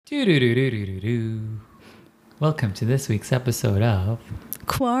Do-do-do-do-do-do-do. Welcome to this week's episode of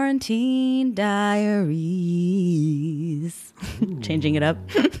Quarantine Diaries. Changing it up.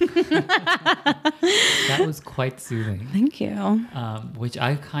 That was quite soothing. Thank you. Which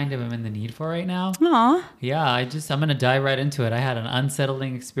I kind of am in the need for right now. Aw. Yeah, I'm going to dive right into it. I had an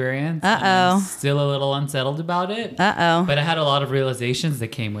unsettling experience. Uh-oh. I'm still a little unsettled about it. Uh-oh. But I had a lot of realizations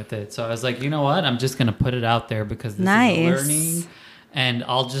that came with it. So I was like, you know what? I'm just going to put it out there because this is a learning. And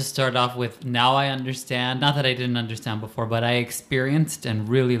I'll just start off with, now I understand, not that I didn't understand before, but I experienced and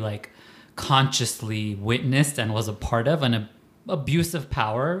really consciously witnessed and was a part of an abuse of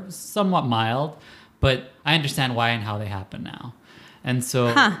power, somewhat mild, but I understand why and how they happen now. And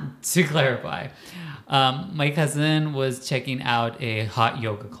so to clarify, my cousin was checking out a hot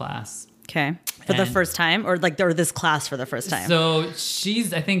yoga class. Okay. For the first time? Or this class for the first time? So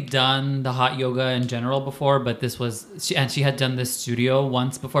she's, I think, done the hot yoga in general before, but this was, she had done this studio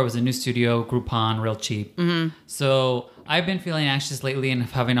once before. It was a new studio, Groupon, real cheap. Mm-hmm. So I've been feeling anxious lately and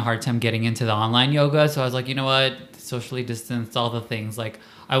having a hard time getting into the online yoga. So I was like, you know what? Socially distanced, all the things.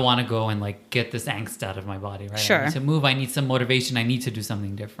 I want to go and get this angst out of my body, right? Sure. I need to move. I need some motivation. I need to do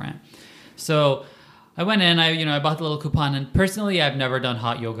something different. So I went in, I bought the little coupon, and personally, I've never done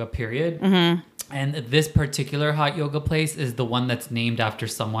hot yoga, period. Mm-hmm. And this particular hot yoga place is the one that's named after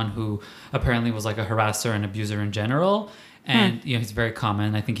someone who apparently was a harasser and abuser in general. And, he's very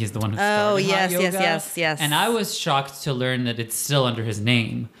common. I think he's the one who started hot yoga. yes. And I was shocked to learn that it's still under his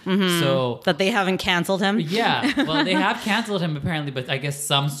name. Mm-hmm. So that they haven't canceled him? Yeah. Well, they have canceled him apparently, but I guess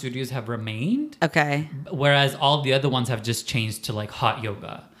some studios have remained. Okay. Whereas all the other ones have just changed to hot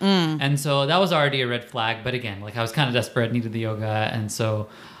yoga. And so that was already a red flag. But again, I was kind of desperate, needed the yoga. And so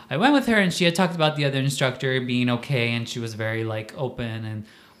I went with her, and she had talked about the other instructor being okay. And she was very open and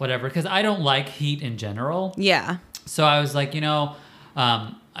whatever. Because I don't like heat in general. Yeah. So I was like, I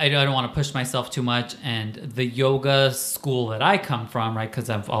don't want to push myself too much. And the yoga school that I come from, right, because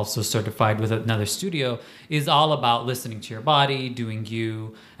I'm also certified with another studio, is all about listening to your body, doing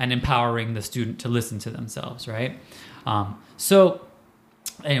you, and empowering the student to listen to themselves, right? So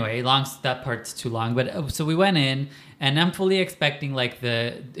anyway, that part's too long. But so we went in, and I'm fully expecting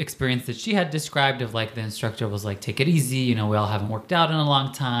the experience that she had described of the instructor was take it easy. We all haven't worked out in a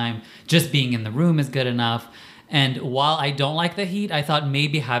long time. Just being in the room is good enough. And while I don't like the heat, I thought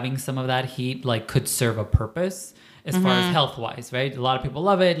maybe having some of that heat could serve a purpose as far as health-wise, right? A lot of people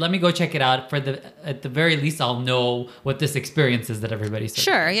love it. Let me go check it out. At the very least, I'll know what this experience is that everybody's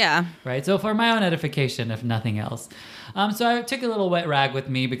Sure, yeah. Right? So for my own edification, if nothing else. So I took a little wet rag with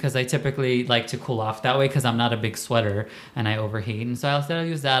me because I typically like to cool off that way because I'm not a big sweater and I overheat. And so I said I'll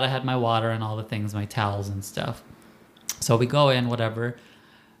use that. I had my water and all the things, my towels and stuff. So we go in, whatever.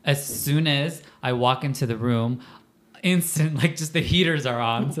 As soon as I walk into the room, instant, just the heaters are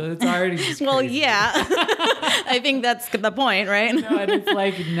on. So it's already just crazy. Well, yeah. I think that's the point, right? No, and it's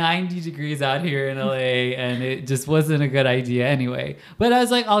 90 degrees out here in LA, and it just wasn't a good idea anyway. But I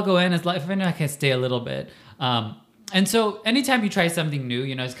was like, I'll go in. If I know I can stay a little bit. And so anytime you try something new,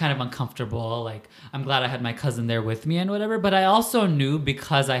 it's kind of uncomfortable. I'm glad I had my cousin there with me and whatever. But I also knew,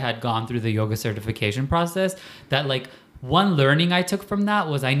 because I had gone through the yoga certification process, that one learning I took from that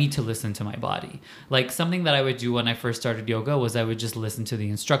was I need to listen to my body. Something that I would do when I first started yoga was I would just listen to the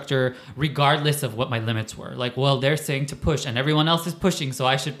instructor regardless of what my limits were. Well, they're saying to push and everyone else is pushing, so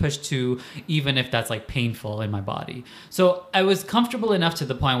I should push too, even if that's painful in my body. So I was comfortable enough to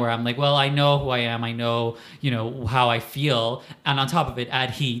the point where I'm well, I know who I am. I know, how I feel. And on top of it,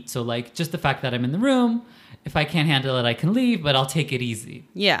 add heat. So just the fact that I'm in the room, if I can't handle it, I can leave, but I'll take it easy.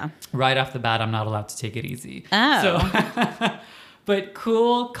 Yeah. Right off the bat, I'm not allowed to take it easy. Oh. So, but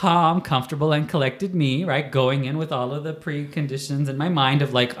cool, calm, comfortable, and collected me, right? Going in with all of the preconditions in my mind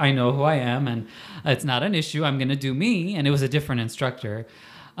of I know who I am, and it's not an issue. I'm going to do me. And it was a different instructor.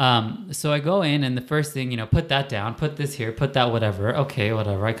 So I go in, and the first thing, put that down, put this here, put that whatever. Okay,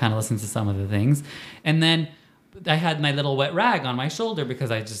 whatever. I kind of listened to some of the things. And then I had my little wet rag on my shoulder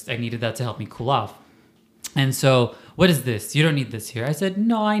because I needed that to help me cool off. And so, what is this? You don't need this here. I said,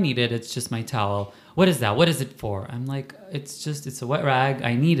 no, I need it. It's just my towel. What is that? What is it for? I'm it's a wet rag.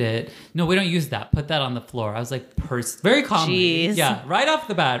 I need it. No, we don't use that. Put that on the floor. I was very calmly. Jeez. Yeah, right off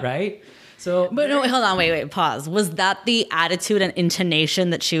the bat, right? So, but no, hold on, wait, pause. Was that the attitude and intonation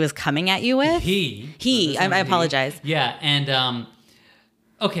that she was coming at you with? He. I apologize. Yeah, and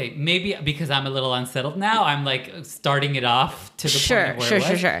okay, maybe because I'm a little unsettled now, I'm starting it off to the point of where it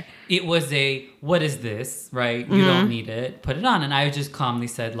was. Sure. It was what is this, right? You don't need it. Put it on. And I just calmly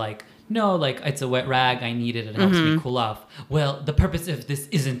said no, it's a wet rag. I need it. It helps me cool off. Well, the purpose of this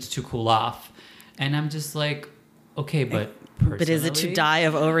isn't to cool off. And I'm just okay, but personally. But is it to die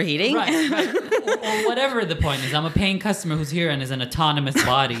of overheating? Right. Or whatever the point is. I'm a paying customer who's here and is an autonomous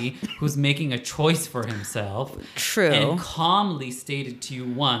body who's making a choice for himself. True. And calmly stated to you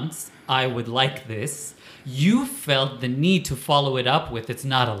once, I would like this. You felt the need to follow it up with, it's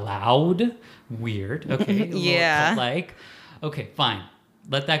not allowed. Weird. Okay. Yeah. Like, okay, fine.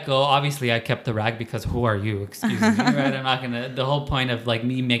 Let that go. Obviously, I kept the rag because who are you? Excuse me. Right? I'm not going to, the whole point of like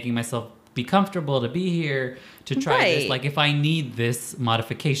me making myself be comfortable to be here to try this. Like if I need this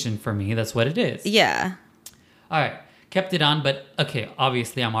modification for me, that's what it is. Yeah. All right. Kept it on, but okay,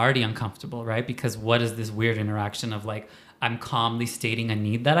 obviously I'm already uncomfortable, right? Because what is this weird interaction of like, I'm calmly stating a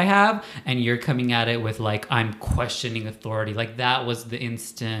need that I have and you're coming at it with like, I'm questioning authority. Like that was the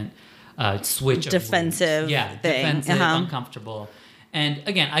instant switch. Defensive thing. Defensive, uncomfortable. And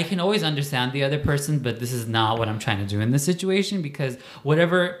again, I can always understand the other person, but this is not what I'm trying to do in this situation because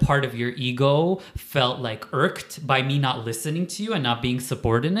whatever part of your ego felt like irked by me not listening to you and not being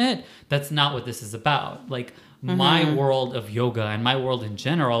subordinate, that's not what this is about. Like my world of yoga and my world in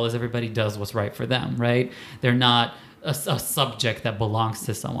general is everybody does what's right for them, right? They're not a subject that belongs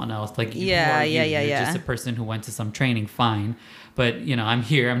to someone else. Like you're just a person who went to some training, fine. But, you know, I'm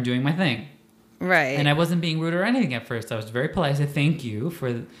here, I'm doing my thing. Right. And I wasn't being rude or anything at first. I was very polite. I said, thank you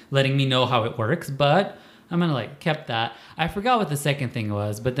for letting me know how it works. But I'm going to like kept that. I forgot what the second thing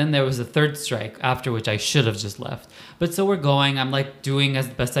was. But then there was a third strike after which I should have just left. But so we're going. I'm like doing as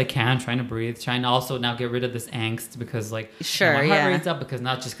best I can, trying to breathe, trying to also now get rid of this angst because like my heart rate's up because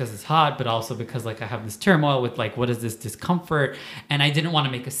not just because it's hot, but also because like I have this turmoil with like, what is this discomfort? And I didn't want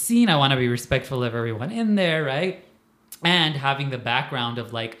to make a scene. I want to be respectful of everyone in there, right? And having the background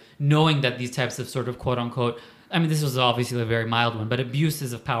of like knowing that these types of sort of quote unquote, I mean, this was obviously a very mild one, but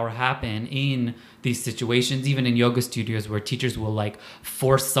abuses of power happen in these situations, even in yoga studios where teachers will like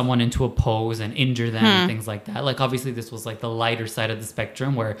force someone into a pose and injure them and things like that. Like obviously this was like the lighter side of the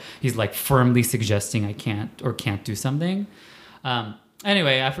spectrum where he's like firmly suggesting I can't do something.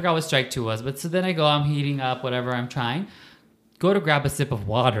 Anyway, I forgot what strike 2 was, but so then I go, I'm heating up, whatever I'm trying. Go to grab a sip of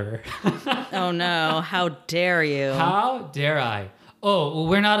water. Oh no, how dare you? How dare I? Oh, well,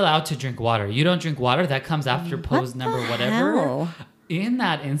 we're not allowed to drink water. You don't drink water? That comes after pose number whatever. Hell? In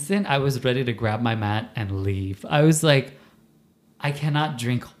that instant, I was ready to grab my mat and leave. I was like, I cannot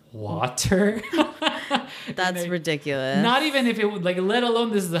drink water. That's ridiculous. Not even if it would, like, let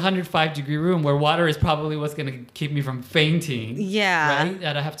alone this is a 105-degree room where water is probably what's going to keep me from fainting. Yeah. Right?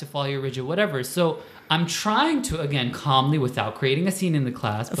 That I have to follow your rigid whatever. So I'm trying to, again, calmly without creating a scene in the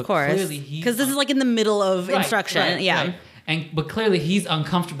class. Of course. Because this is like in the middle of instruction. Right. But clearly he's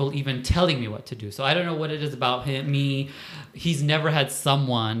uncomfortable even telling me what to do. So I don't know what it is about me. He's never had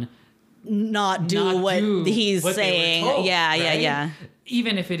someone not do what he's saying. Told, yeah.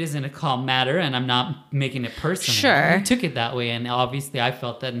 Even if it isn't a calm matter and I'm not making it personal. Sure. I took it that way. And obviously I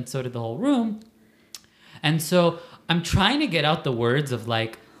felt that and so did the whole room. And so I'm trying to get out the words of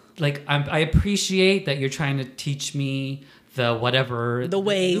like I appreciate that you're trying to teach me the ways, the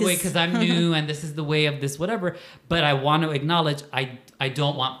way, because I'm new and this is the way of this whatever, but I want to acknowledge I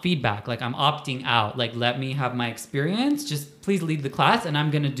don't want feedback. Like I'm opting out. Like let me have my experience, just please lead the class and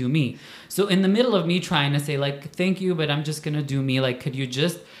I'm gonna do me. So in the middle of me trying to say like thank you, but I'm just gonna do me, like he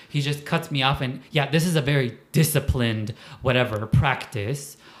just cuts me off and this is a very disciplined whatever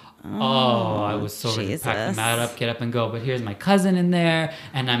practice. Oh, I was so ready to pack the mat up, get up and go. But here's my cousin in there.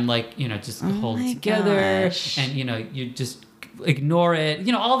 And I'm like, just hold it together. Gosh. And, you just ignore it.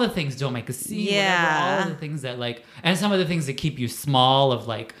 All the things don't make a scene. Yeah. Whatever, all of the things that like, and some of the things that keep you small of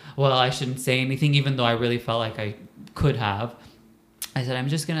like, well, I shouldn't say anything, even though I really felt like I could have. I said, I'm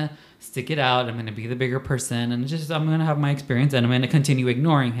just going to stick it out. I'm going to be the bigger person. And I'm going to have my experience and I'm going to continue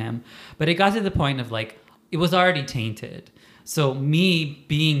ignoring him. But it got to the point of like, it was already tainted. So me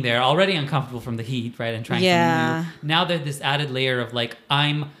being there, already uncomfortable from the heat, right, and trying something new. Now there's this added layer of like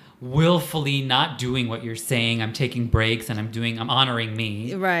I'm willfully not doing what you're saying. I'm taking breaks and I'm honoring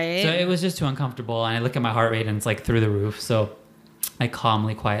me. Right. So it was just too uncomfortable. And I look at my heart rate and it's like through the roof. So I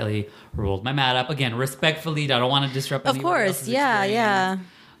calmly, quietly rolled my mat up again, respectfully. I don't want to disrupt. Of course, yeah.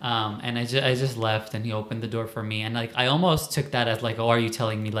 And I just left and he opened the door for me. And like, I almost took that as like, oh, are you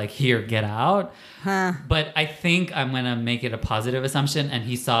telling me like, here, get out? Huh. But I think I'm going to make it a positive assumption. And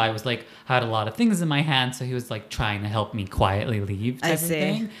he saw I was like, had a lot of things in my hand. So he was like trying to help me quietly leave type of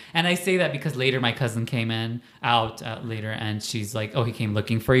thing. And I say that because later my cousin came out later and she's like, oh, he came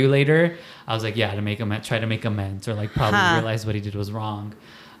looking for you later. I was like, yeah, try to make amends or like probably realize what he did was wrong.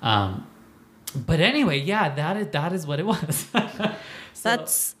 But anyway, that is what it was.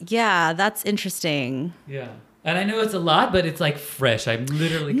 That's interesting. Yeah. And I know it's a lot, but it's like fresh. I'm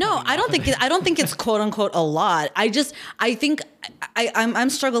literally No, I don't think it's quote unquote a lot. I think I'm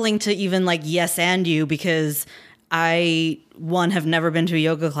struggling to even like yes and you, because I, one, have never been to a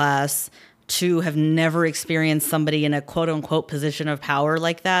yoga class, two, have never experienced somebody in a quote unquote position of power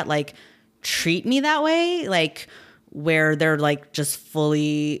like that, like treat me that way, like where they're like just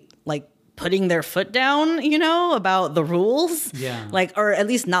fully like putting their foot down, you know, about the rules. Yeah. Like, or at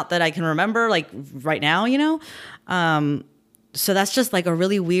least not that I can remember, like right now, you know? So that's just like a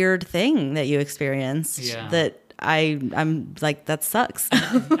really weird thing that you experienced that I'm like, that sucks.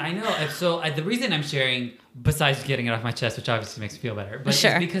 I know. So the reason I'm sharing, besides getting it off my chest, which obviously makes me feel better, but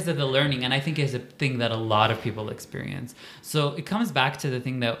it's because of the learning. And I think it's a thing that a lot of people experience. So it comes back to the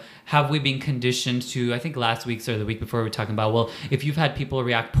thing that, have we been conditioned to, I think last week's or the week before we were talking about, well, if you've had people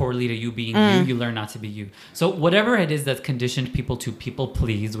react poorly to you being you learn not to be you. So whatever it is that's conditioned people to people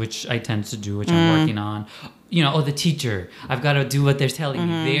please, which I tend to do, which I'm working on, you know, the teacher, I've got to do what they're telling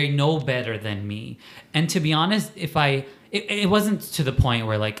me. They know better than me. And to be honest, it wasn't to the point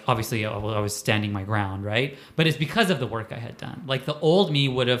where, like, obviously I was standing my ground, right? But it's because of the work I had done. Like, the old me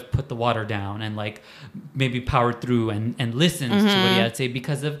would have put the water down and, like, maybe powered through and listened to what he had to say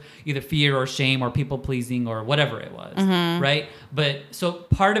because of either fear or shame or people pleasing or whatever it was, right? But so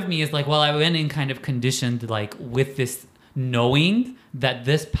part of me is like, well, I went in kind of conditioned, like, with this knowing that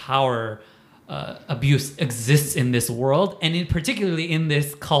this power abuse exists in this world, and particularly in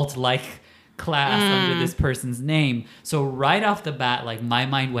this cult-like class under this person's name. So right off the bat, like, my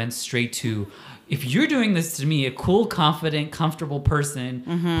mind went straight to, if you're doing this to me, a cool, confident, comfortable person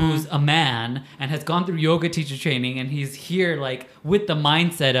who's a man and has gone through yoga teacher training, and he's here like with the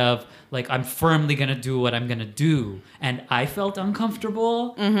mindset of like, I'm firmly gonna do what I'm gonna do, and I felt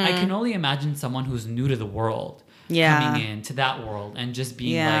uncomfortable. I can only imagine someone who's new to the world coming into that world and just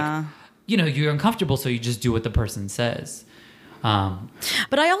being like, you know, you're uncomfortable, so you just do what the person says.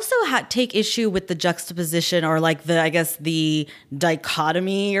 But I also take issue with the juxtaposition, or like the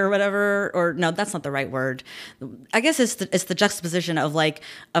dichotomy or whatever, or no, that's not the right word. I guess it's the juxtaposition of like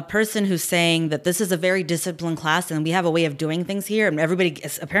a person who's saying that this is a very disciplined class and we have a way of doing things here, and everybody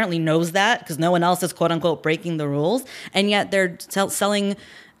apparently knows that because no one else is quote unquote breaking the rules, and yet they're selling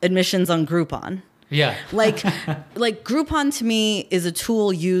admissions on Groupon. Yeah. like Groupon to me is a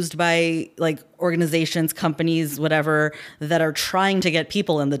tool used by like organizations, companies, whatever, that are trying to get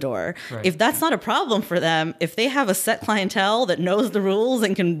people in the door. Right. If that's not a problem for them, if they have a set clientele that knows the rules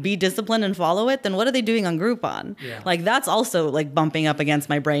and can be disciplined and follow it, then what are they doing on Groupon? Yeah. Like, that's also like bumping up against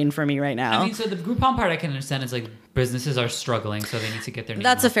my brain for me right now. I mean, so the Groupon part I can understand is like businesses are struggling, so they need to get their name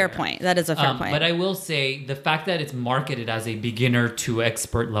That's a out fair there. point. That is a fair point. But I will say the fact that it's marketed as a beginner to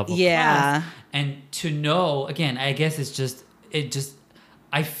expert level class, and to know, again, I guess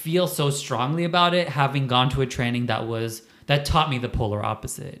I feel so strongly about it, having gone to a training that taught me the polar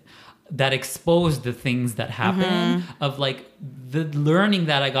opposite, that exposed the things that happen, of like the learning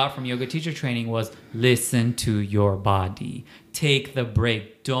that I got from yoga teacher training was listen to your body, take the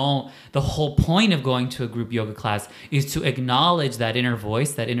break. The whole point of going to a group yoga class is to acknowledge that inner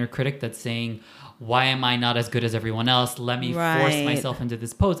voice, that inner critic that's saying, why am I not as good as everyone else? Let me force myself into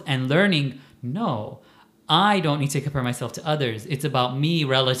this pose, and learning, no, I don't need to compare myself to others. It's about me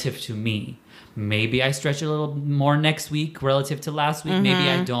relative to me. Maybe I stretch a little more next week relative to last week. Maybe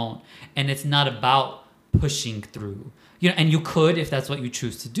I don't. And it's not about pushing through. You know, and you could if that's what you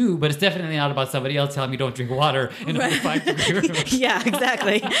choose to do, but it's definitely not about somebody else telling me don't drink water in a 5-degree room. Yeah,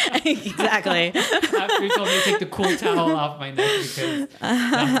 exactly. Exactly. After you told me to take the cool towel off my neck because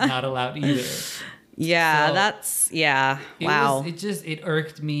that's not allowed either. Yeah, so wow. It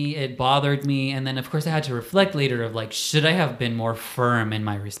irked me, it bothered me, and then of course I had to reflect later of like, should I have been more firm in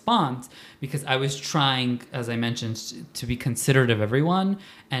my response? Because I was trying, as I mentioned, to be considerate of everyone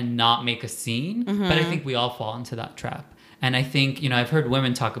and not make a scene. But I think we all fall into that trap. And I think, you know, I've heard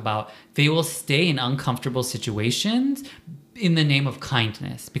women talk about they will stay in uncomfortable situations in the name of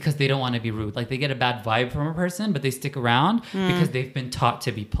kindness because they don't want to be rude. Like, they get a bad vibe from a person, but they stick around because they've been taught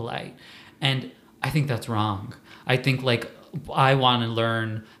to be polite. And I think that's wrong. I think, like, I want to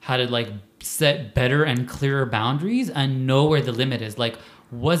learn how to, like, set better and clearer boundaries and know where the limit is. Like,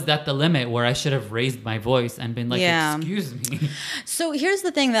 was that the limit where I should have raised my voice and been like, excuse me? So here's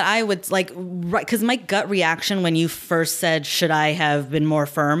the thing that I would like, because my gut reaction when you first said, should I have been more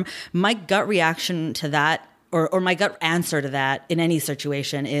firm? My gut reaction to that, or my gut answer to that in any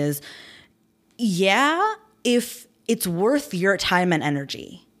situation is, yeah, if it's worth your time and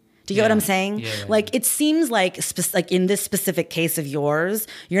energy. Do you get what I'm saying? Yeah. Like, it seems like in this specific case of yours,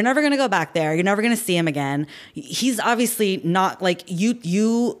 you're never going to go back there. You're never going to see him again. He's obviously not like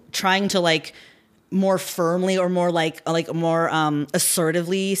you trying to like more firmly or more like more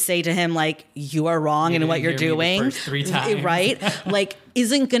assertively say to him like, you are wrong in what you're doing, the first 3 times. right? Like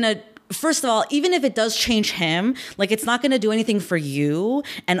isn't gonna, first of all, even if it does change him, like it's not gonna do anything for you,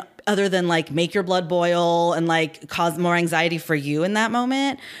 and other than like make your blood boil and like cause more anxiety for you in that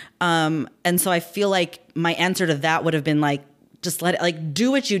moment. And so I feel like my answer to that would have been like, just let it, like, do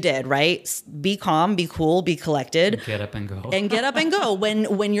what you did, right? Be calm, be cool, be collected. Get up and go. And get up and go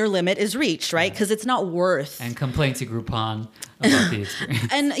when your limit is reached, right? Because it's not worth. And complain to Groupon about the experience.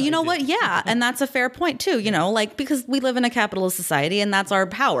 And you know what? Yeah. And that's a fair point too, you know, like, because we live in a capitalist society and that's our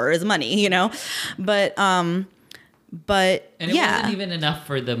power is money, you know? But and it wasn't even enough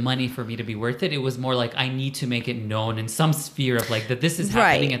for the money for me to be worth it. It was more like I need to make it known in some sphere of like that this is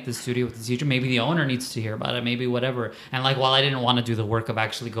happening at the studio with the teacher. Maybe the owner needs to hear about it. Maybe whatever. And like while I didn't want to do the work of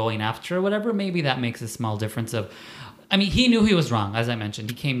actually going after or whatever, maybe that makes a small difference of. I mean, he knew he was wrong, as I mentioned.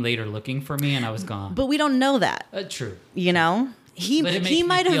 He came later looking for me, and I was gone. But we don't know that. True. You know. He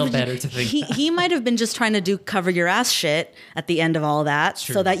might have been just trying to cover your ass shit at the end of all that,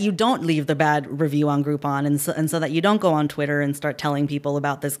 so that you don't leave the bad review on Groupon, and so that you don't go on Twitter and start telling people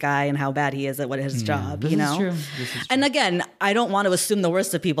about this guy and how bad he is at what his job. You know, this is true. And again, I don't want to assume the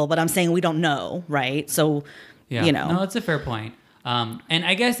worst of people, but I'm saying we don't know, right? So, you know, no, that's a fair point. And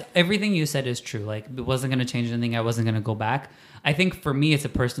I guess everything you said is true. Like, it wasn't going to change anything. I wasn't going to go back. I think for me, it's a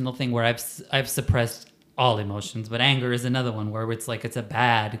personal thing where I've suppressed all emotions, but anger is another one where it's like it's a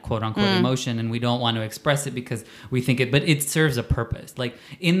bad quote unquote emotion and we don't want to express it because we think but it serves a purpose. Like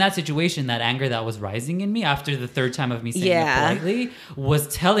in that situation, that anger that was rising in me after the third time of me saying it politely was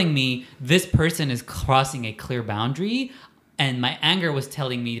telling me this person is crossing a clear boundary, and my anger was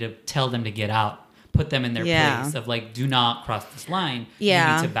telling me to tell them to get out, put them in their place of like, do not cross this line. You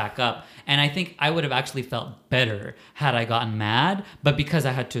need to back up. And I think I would have actually felt better had I gotten mad, but because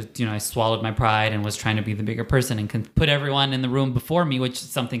I had to, you know, I swallowed my pride and was trying to be the bigger person and can put everyone in the room before me, which is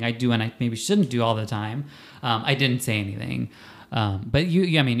something I do and I maybe shouldn't do all the time. I didn't say anything. But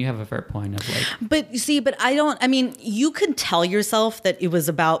I mean, you have a fair point of like. But you see, you could tell yourself that it was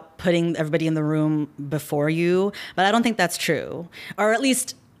about putting everybody in the room before you, but I don't think that's true. Or at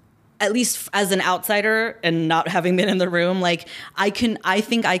least as an outsider and not having been in the room, like I think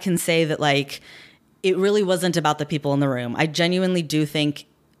I can say that like it really wasn't about the people in the room. I genuinely do think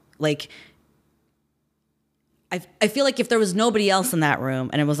like I feel like if there was nobody else in that room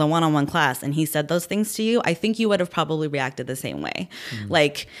and it was a one-on-one class and he said those things to you, I think you would have probably reacted the same way.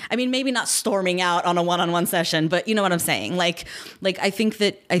 Like, I mean, maybe not storming out on a one-on-one session, but you know what I'm saying? Like I think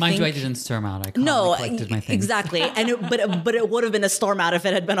that I didn't storm out. I collected my things. Exactly. And but it would have been a storm out if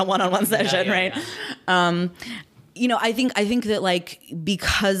it had been a one-on-one session, right? Yeah. You know, I think that like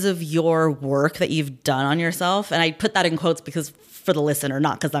because of your work that you've done on yourself, and I put that in quotes because for the listener,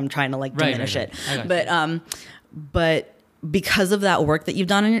 not because I'm trying to like diminish it, but because of that work that you've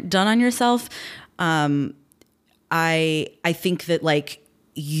done on yourself, I think that like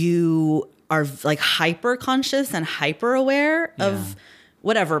you are like hyper conscious and hyper aware of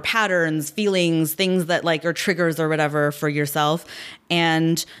whatever patterns, feelings, things that like are triggers or whatever for yourself,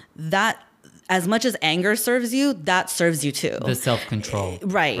 and that. As much as anger serves you, that serves you too. The self-control.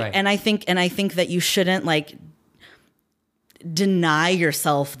 Right. And I think that you shouldn't like deny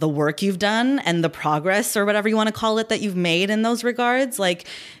yourself the work you've done and the progress or whatever you want to call it that you've made in those regards. Like,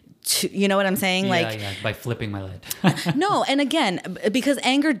 you know what I'm saying? By flipping my lid. No. And again, because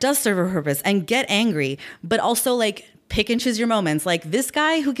anger does serve a purpose, and get angry, but also like, pick and choose your moments. Like this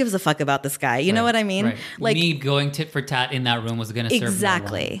guy, who gives a fuck about this guy? You know what I mean? Right. Like me going tit for tat in that room was going to serve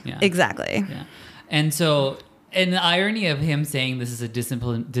exactly. No one. Exactly. Yeah. And so, and the irony of him saying this is a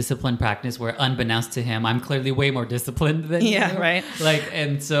disciplined practice, where unbeknownst to him, I'm clearly way more disciplined than you. Right. Like,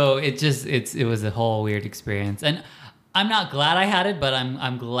 and so it was a whole weird experience. And I'm not glad I had it, but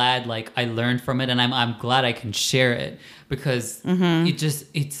I'm glad like I learned from it, and I'm glad I can share it, because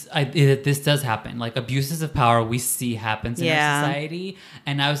this does happen. Like abuses of power we see happens in our society,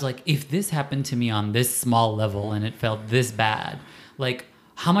 and I was like, if this happened to me on this small level and it felt this bad, like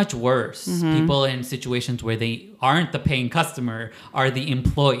how much worse people in situations where they aren't the paying customer, are the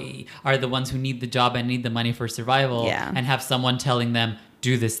employee, are the ones who need the job and need the money for survival, and have someone telling them,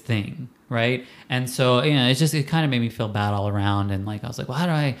 do this thing, right? And so, you know, it kind of made me feel bad all around. And like, I was like, well, how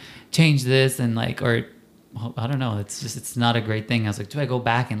do I change this? And like, or well, I don't know. It's not a great thing. I was like, do I go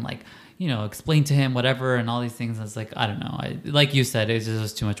back and like, you know, explain to him whatever and all these things? I was like, I don't know. Like you said, it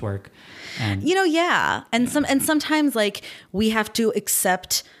was too much work. And you know, and sometimes like we have to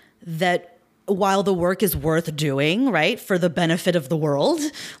accept that while the work is worth doing, right, for the benefit of the world,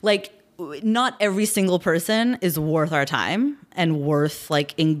 like not every single person is worth our time and worth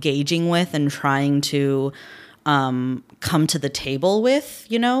like engaging with and trying to come to the table with,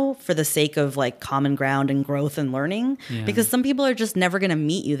 you know, for the sake of like common ground and growth and learning, because some people are just never going to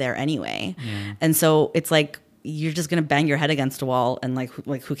meet you there anyway. And so it's like, you're just going to bang your head against a wall and like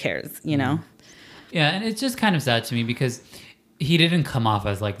who cares, you know? Yeah. And it's just kind of sad to me because he didn't come off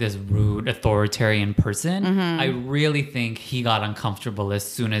as like this rude authoritarian person. I really think he got uncomfortable as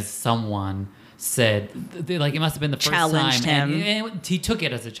soon as someone said, like, it must have been the first challenged time. him. And he took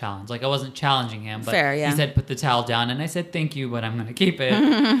it as a challenge. Like, I wasn't challenging him, but Fair, yeah. he said, put the towel down. And I said, thank you, but I'm going to keep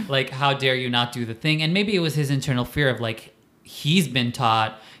it. Like, how dare you not do the thing? And maybe it was his internal fear of like, he's been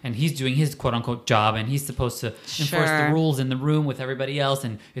taught and he's doing his quote unquote job and he's supposed to enforce the rules in the room with everybody else.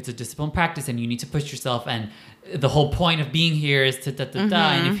 And it's a disciplined practice and you need to push yourself. And the whole point of being here is to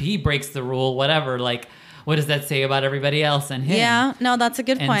and if he breaks the rule, whatever, like, what does that say about everybody else and him? Yeah, no, that's a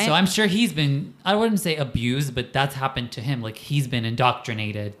good point. And so I'm sure he's been, I wouldn't say abused, but that's happened to him. Like, he's been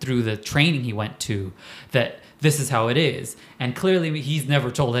indoctrinated through the training he went to that this is how it is. And clearly he's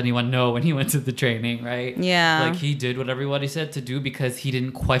never told anyone no when he went to the training, right? Yeah. Like, he did what everybody said to do because he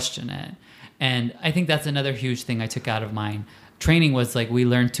didn't question it. And I think that's another huge thing I took out of mine. Training was like, we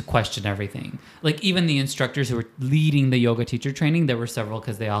learned to question everything. Like, even the instructors who were leading the yoga teacher training, there were several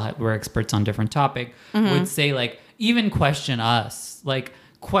because they all were experts on different topic, would say like, even question us, like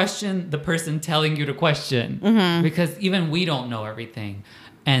question the person telling you to question, because even we don't know everything.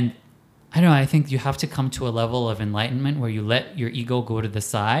 And I don't know, I think you have to come to a level of enlightenment where you let your ego go to the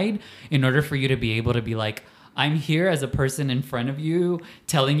side in order for you to be able to be like, I'm here as a person in front of you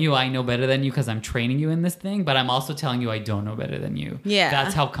telling you I know better than you because I'm training you in this thing, but I'm also telling you I don't know better than you. Yeah.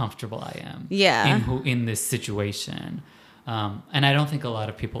 That's how comfortable I am in this situation. And I don't think a lot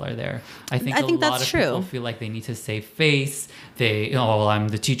of people are there. I think a lot of people feel like they need to save face. Well, I'm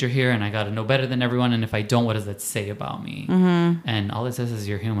the teacher here and I got to know better than everyone. And if I don't, what does that say about me? And all it says is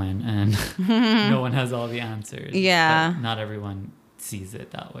you're human and no one has all the answers. Yeah. But not everyone sees it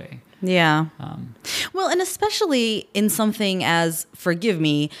that way. Yeah. Well, and especially in something as, forgive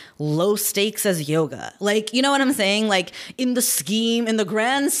me, low stakes as yoga. Like, you know what I'm saying? Like, in the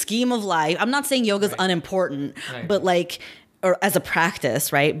grand scheme of life, I'm not saying yoga's unimportant, but like, or as a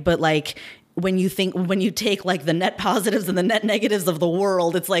practice, right? But like, when you take like the net positives and the net negatives of the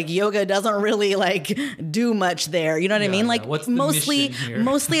world, it's like yoga doesn't really like do much there. You know what I mean? Like, what's the mostly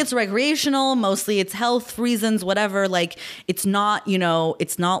it's recreational, mostly it's health reasons, whatever. Like, it's not, you know,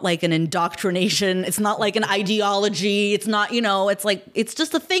 it's not like an indoctrination. It's not like an ideology. It's not, you know, it's like, it's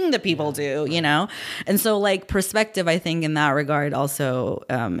just a thing that people do, you know? And so like perspective, I think in that regard also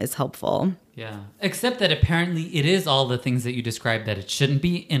is helpful. Yeah. Except that apparently it is all the things that you described that it shouldn't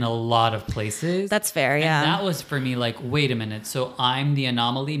be in a lot of places. That's fair, yeah. And that was for me like, wait a minute. So I'm the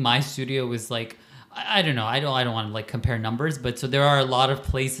anomaly. My studio was like, I don't know. I don't want to like compare numbers, but so there are a lot of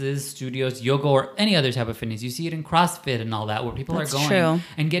places, studios, yoga, or any other type of fitness. You see it in CrossFit and all that, where people are going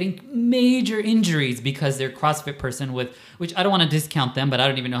and getting major injuries because they're CrossFit person which I don't want to discount them, but I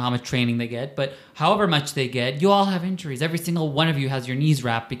don't even know how much training they get. But however much they get, you all have injuries. Every single one of you has your knees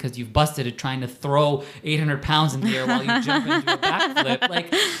wrapped because you've busted it trying to throw 800 pounds in the air while you jump into a backflip.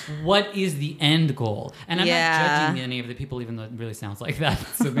 Like, what is the end goal? And I'm not judging any of the people, even though it really sounds like that.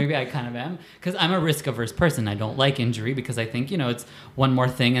 So maybe I kind of am, because I'm a risk-averse person. I don't like injury because I think, you know, it's one more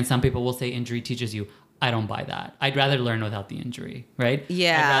thing. And some people will say injury teaches you. I don't buy that. I'd rather learn without the injury, right?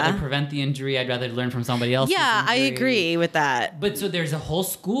 Yeah. I'd rather prevent the injury. I'd rather learn from somebody else. Yeah, I agree with that. But so there's a whole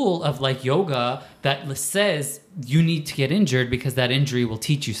school of like yoga that says you need to get injured because that injury will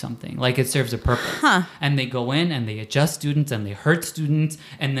teach you something. Like, it serves a purpose. And they go in and they adjust students and they hurt students.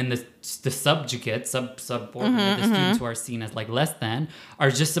 And then the subordinate, the students who are seen as like less than, are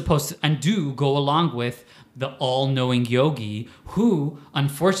just supposed to and do go along with the all-knowing yogi who,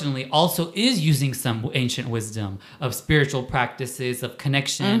 unfortunately, also is using some ancient wisdom of spiritual practices, of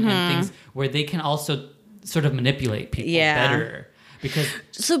connection and things where they can also sort of manipulate people better. Because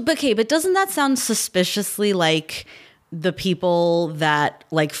but doesn't that sound suspiciously like the people that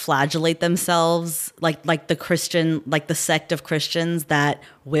like flagellate themselves, like the Christian, like the sect of Christians that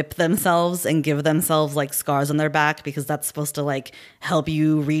whip themselves and give themselves like scars on their back because that's supposed to like help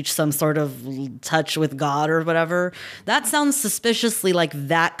you reach some sort of touch with God or whatever? That sounds suspiciously like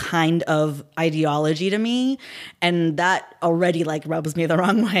that kind of ideology to me, and that already like rubs me the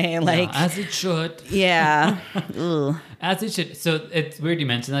wrong way. Like, as it should. Yeah. As it should. So it's weird you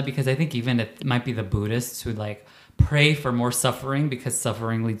mentioned that, because I think even it might be the Buddhists who like pray for more suffering because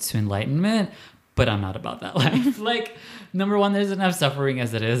suffering leads to enlightenment, but I'm not about that life. Like, number one, there's enough suffering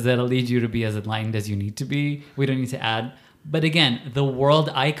as it is that'll lead you to be as enlightened as you need to be. We don't need to add But again, the world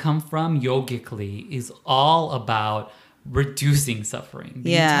I come from yogically is all about reducing suffering.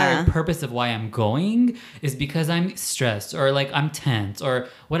 The entire purpose of why I'm going is because I'm stressed or like I'm tense or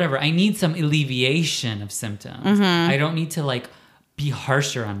whatever. I need some alleviation of symptoms. I don't need to like be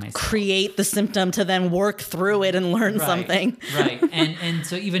harsher on myself. Create the symptom to then work through it and learn something. Right. And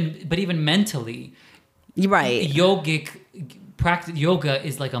so even mentally, right. Yoga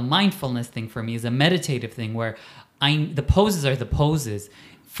is like a mindfulness thing for me, is a meditative thing where the poses are the poses.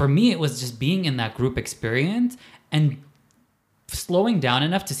 For me, it was just being in that group experience and slowing down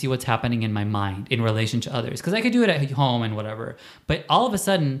enough to see what's happening in my mind in relation to others. Because I could do it at home and whatever. But all of a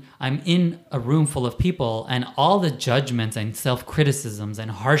sudden, I'm in a room full of people and all the judgments and self-criticisms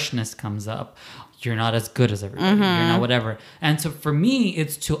and harshness comes up. You're not as good as everybody. You're not whatever. And so for me,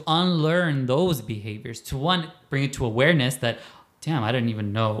 it's to unlearn those behaviors. To one, bring it to awareness that, damn, I didn't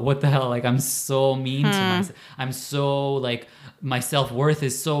even know. What the hell? Like, I'm so mean to myself. I'm so like... my self-worth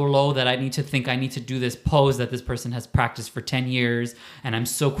is so low that I need to think I need to do this pose that this person has practiced for 10 years. And I'm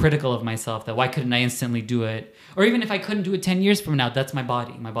so critical of myself that why couldn't I instantly do it? Or even if I couldn't do it 10 years from now, that's my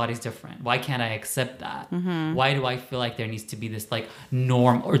body. My body's different. Why can't I accept that? Why do I feel like there needs to be this like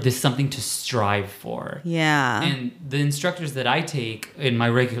norm or this something to strive for? Yeah. And the instructors that I take in my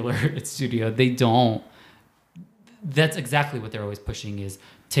regular studio, they don't. That's exactly what they're always pushing is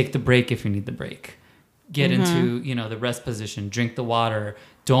take the break if you need the break. Get into, the rest position, drink the water.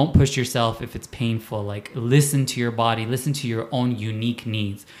 Don't push yourself if it's painful. Like, listen to your body, listen to your own unique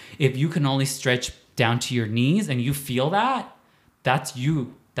needs. If you can only stretch down to your knees and you feel that, that's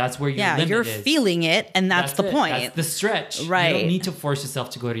you. That's where your limit you're is. Feeling it, and that's the point. That's the stretch. Right. You don't need to force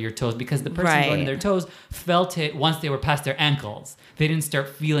yourself to go to your toes because the person going to their toes felt it once they were past their ankles. They didn't start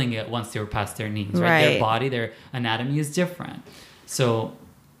feeling it once they were past their knees. Right? Their body, their anatomy is different. So...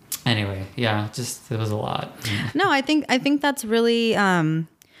 anyway, just it was a lot. No, I think that's really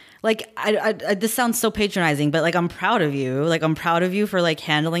like I this sounds so patronizing, but like I'm proud of you. Like I'm proud of you for like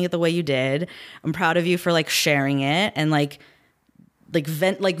handling it the way you did. I'm proud of you for like sharing it and like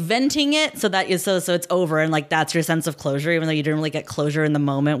venting it so that is so it's over and like that's your sense of closure, even though you didn't really get closure in the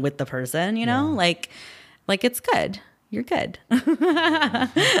moment with the person, you know? Like it's good. You're good.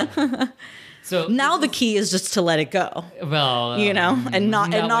 So now the key is just to let it go. Well, and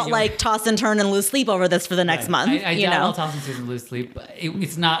not like toss and turn and lose sleep over this for the next month. I'll toss and turn and lose sleep. But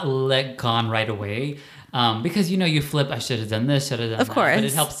it's not gone right away because you flip. I should have done this. Should have done that. Of course, but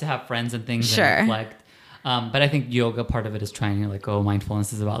it helps to have friends and things and reflect. But I think yoga, part of it is trying to let go.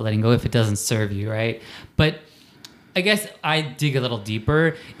 Mindfulness is about letting go if it doesn't serve you, right? But I guess I dig a little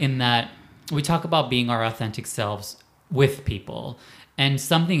deeper in that we talk about being our authentic selves with people. And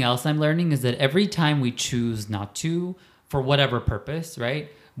something else I'm learning is that every time we choose not to, for whatever purpose, right,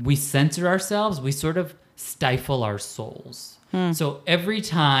 we censor ourselves, we sort of stifle our souls. So every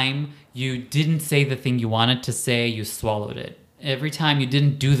time you didn't say the thing you wanted to say, you swallowed it. Every time you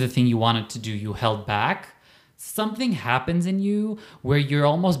didn't do the thing you wanted to do, you held back. Something happens in you where you're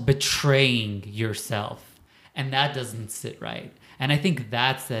almost betraying yourself. And that doesn't sit right. And I think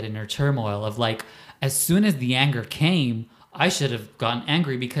that's that inner turmoil of like, as soon as the anger came, I should have gotten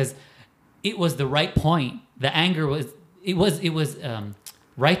angry because it was the right point. The anger was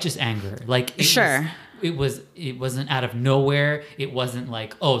righteous anger. Like it wasn't out of nowhere. It wasn't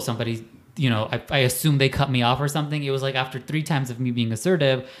like, oh, somebody, I assume they cut me off or something. It was like after 3 times of me being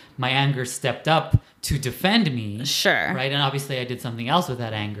assertive, my anger stepped up to defend me. Sure. Right. And obviously I did something else with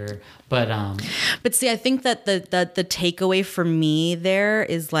that anger. But see, I think that the takeaway for me there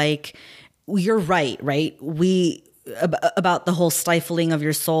is like, you're right? About the whole stifling of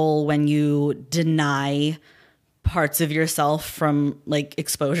your soul when you deny parts of yourself from like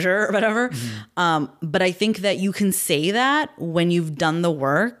exposure or whatever. But I think that you can say that when you've done the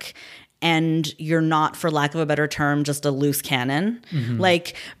work and you're not, for lack of a better term, just a loose cannon.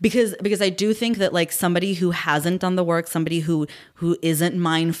 Like, because I do think that like somebody who hasn't done the work, somebody who isn't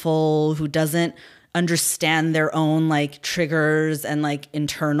mindful, who doesn't understand their own like triggers and like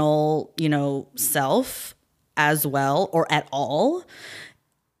internal, self as well or at all,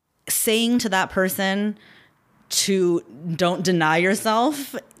 saying to that person to don't deny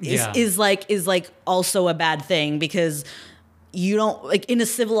yourself is like also a bad thing, because you don't, like, in a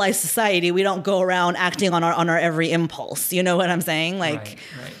civilized society, we don't go around acting on our every impulse. You know what I'm saying? Like,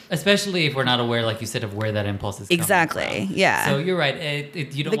 right. Especially if we're not aware, like you said, of where that impulse is coming exactly. from. Yeah. So you're right.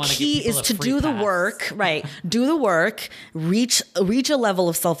 You don't want to. The key is to do the work, right? Do the work. Reach a level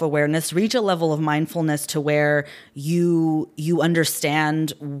of self-awareness. Reach a level of mindfulness to where you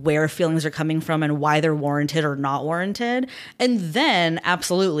understand where feelings are coming from and why they're warranted or not warranted, and then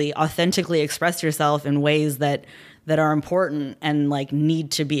absolutely authentically express yourself in ways that that are important and like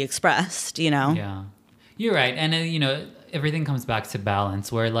need to be expressed, you know? Yeah, you're right. And, everything comes back to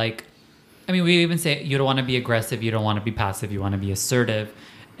balance where like, I mean, we even say you don't want to be aggressive, you don't want to be passive, you want to be assertive.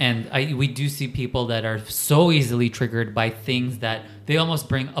 And we do see people that are so easily triggered by things that they almost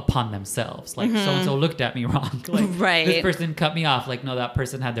bring upon themselves. Like, so-and-so looked at me wrong. Like, right. This person cut me off. Like, no, that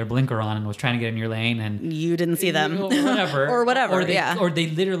person had their blinker on and was trying to get in your lane. And you didn't see them. Whatever. Or whatever, Or they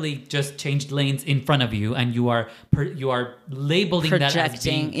literally just changed lanes in front of you and you are labeling projecting, that as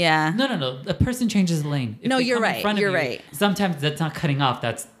being... yeah. No. A person changes the lane. If no, they you're come in right. front of You're you, right. Sometimes that's not cutting off.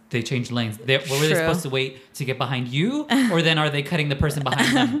 They changed lanes. Were they supposed to wait to get behind you? Or then are they cutting the person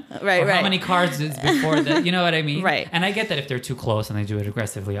behind them? Right. How many cars is before that? You know what I mean? Right. And I get that if they're too close and they do it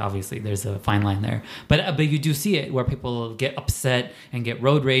aggressively, obviously there's a fine line there. But you do see it where people get upset and get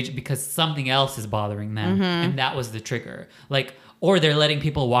road rage because something else is bothering them. And that was the trigger. Like, or they're letting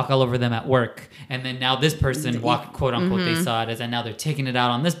people walk all over them at work. And then now this person quote unquote, they saw it as, and now they're taking it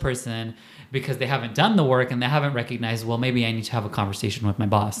out on this person because they haven't done the work and they haven't recognized, well, maybe I need to have a conversation with my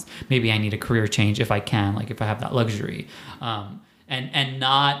boss. Maybe I need a career change if I can, like if I have that luxury. And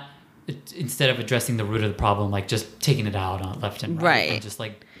not, instead of addressing the root of the problem, like just taking it out on left and right. And just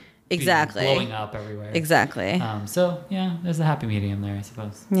like exactly blowing up everywhere. Exactly. So yeah, there's a happy medium there, I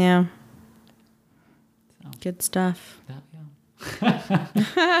suppose. Yeah. So. Good stuff.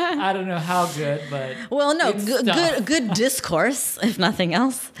 I don't know how good, but well, no, good discourse, if nothing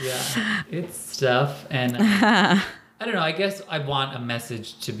else. Yeah, it's stuff, and I don't know. I guess I want a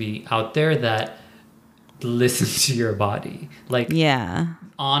message to be out there that listen to your body, like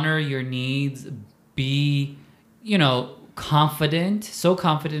honor your needs, be confident, so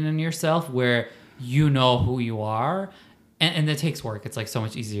confident in yourself where you know who you are, and that takes work. It's like so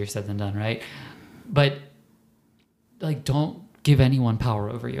much easier said than done, right? But like, don't give anyone power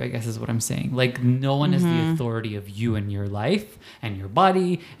over you, I guess is what I'm saying. Like, no one is the authority of you and your life and your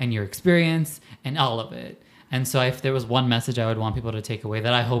body and your experience and all of it. And so if there was one message I would want people to take away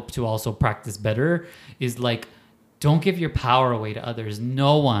that I hope to also practice better is like, don't give your power away to others.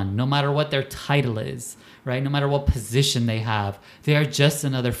 No one, no matter what their title is, right? No matter what position they have, they are just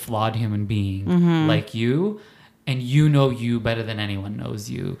another flawed human being like you. And you know you better than anyone knows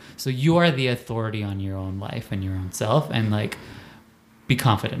you. So you are the authority on your own life and your own self. And like, be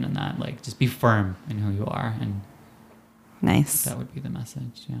confident in that. Like, just be firm in who you are. And nice. That would be the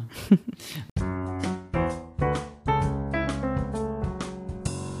message. Yeah.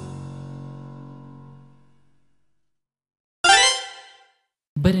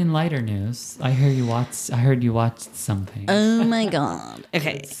 But in lighter news, I heard you watched something. Oh my God.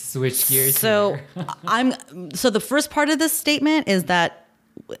 Okay. Let's switch gears. So so the first part of this statement is that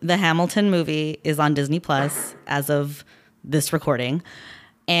the Hamilton movie is on Disney Plus as of this recording.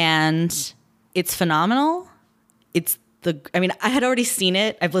 And it's phenomenal. I had already seen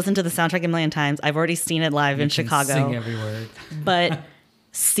it. I've listened to the soundtrack a million times. I've already seen it live in Chicago. Sing every word. But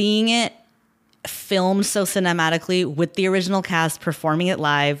seeing it filmed so cinematically with the original cast performing it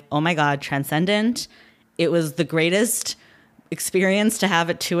live, oh my God, transcendent. It was the greatest experience to have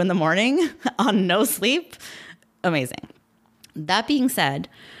at 2 a.m. on no sleep. Amazing. That being said,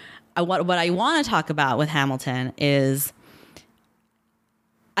 what I want to talk about with Hamilton is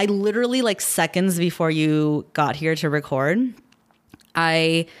I literally, like seconds before you got here to record,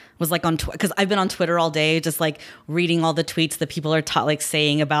 I was like on because I've been on Twitter all day, just like reading all the tweets that people are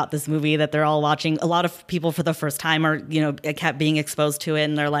saying about this movie that they're all watching. A lot of people for the first time are, kept being exposed to it,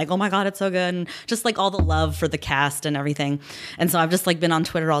 and they're like, "Oh my God, it's so good!" And just like all the love for the cast and everything. And so I've just like been on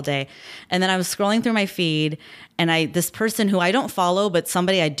Twitter all day, and then I was scrolling through my feed, and this person who I don't follow, but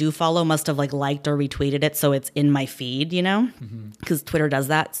somebody I do follow must have like liked or retweeted it, so it's in my feed, because Twitter does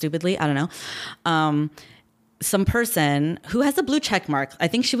that stupidly. I don't know. Some person who has a blue check mark. I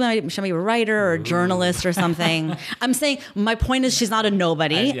think she might be a writer or a journalist or something. I'm saying my point is she's not a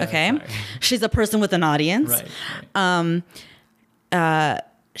nobody. Okay, sorry. She's a person with an audience. Right.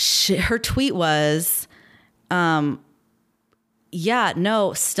 Her tweet was, "Yeah,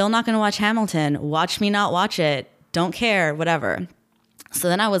 no, still not going to watch Hamilton. Watch me not watch it. Don't care. Whatever." So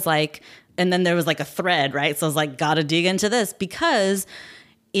then I was like, and then there was like a thread, right? So I was like, gotta dig into this because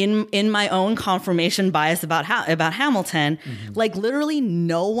in my own confirmation bias about Hamilton, like literally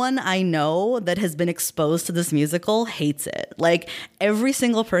no one I know that has been exposed to this musical hates it. Like every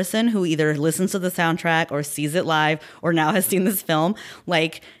single person who either listens to the soundtrack or sees it live or now has seen this film,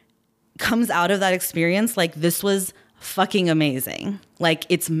 like comes out of that experience like this was fucking amazing. Like,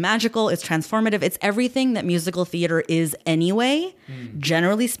 it's magical, it's transformative, it's everything that musical theater is anyway,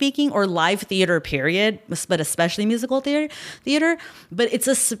 generally speaking, or live theater period, but especially musical theater. But it's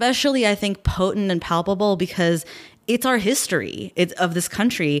especially, I think, potent and palpable because it's our history of this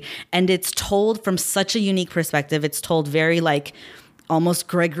country, and it's told from such a unique perspective. It's told very like almost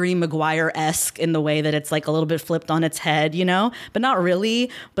Gregory Maguire-esque in the way that it's like a little bit flipped on its head, you know, but not really.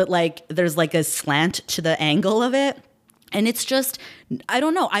 But like there's like a slant to the angle of it. And it's just, I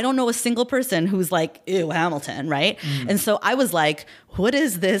don't know a single person who's like, ew, Hamilton, right? And so I was like, what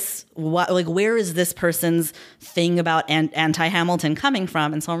is this? Where is this person's thing about anti-Hamilton coming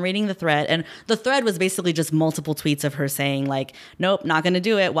from? And so I'm reading the thread, and the thread was basically just multiple tweets of her saying like, nope, not going to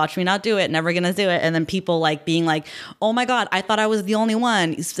do it. Watch me not do it. Never going to do it. And then people like being like, oh my God, I thought I was the only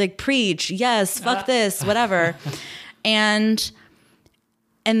one. It's like, preach. Yes. Fuck this, whatever. And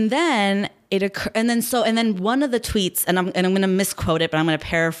then it occurred, and then one of the tweets, and I'm going to misquote it, but I'm going to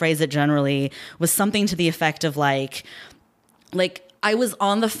paraphrase it generally, was something to the effect of like I was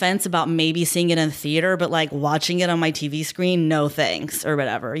on the fence about maybe seeing it in the theater, but like watching it on my TV screen, no thanks, or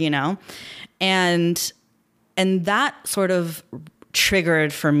whatever, you know, and that sort of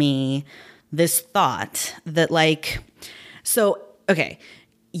triggered for me this thought that like, so okay.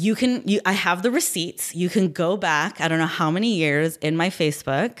 I have the receipts. You can go back, I don't know how many years, in my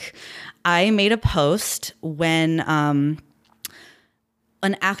Facebook. I made a post when an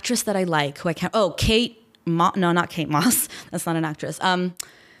actress that I like, who I can't, no, not Kate Moss. That's not an actress.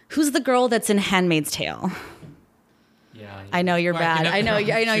 Who's the girl that's in Handmaid's Tale? Yeah. I know you're bad. I know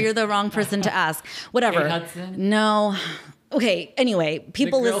you're the wrong person to ask. Whatever. Kate Hudson? No. Okay. Anyway,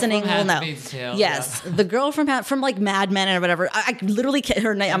 people listening will know. Tale, yes, yeah. The girl from like Mad Men or whatever. I literally can't,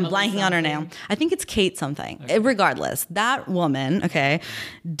 her name. I'm blanking on her name. I think it's Kate something. Okay. Regardless, that woman,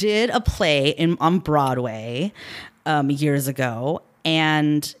 did a play on Broadway years ago,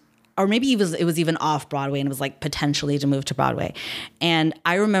 or maybe it was even off Broadway, and it was like potentially to move to Broadway. And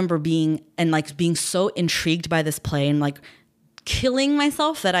I remember being so intrigued by this play and like killing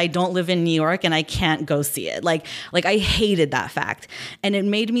myself that I don't live in New York and I can't go see it. Like I hated that fact. And it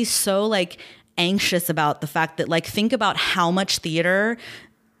made me so like anxious about the fact that like, think about how much theater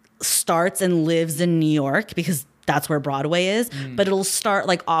starts and lives in New York, because that's where Broadway is, but it'll start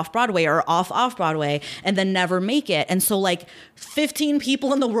like off Broadway or off Broadway and then never make it. And so like 15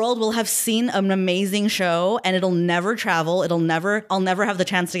 people in the world will have seen an amazing show and it'll never travel. I'll never have the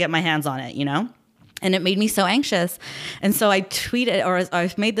chance to get my hands on it, you know? And it made me so anxious. And so I tweeted, or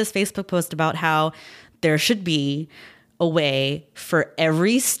I made this Facebook post about how there should be a way for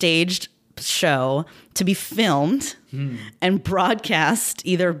every staged show to be filmed and broadcast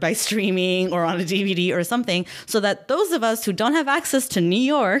either by streaming or on a DVD or something, so that those of us who don't have access to New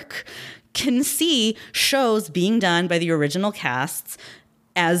York can see shows being done by the original casts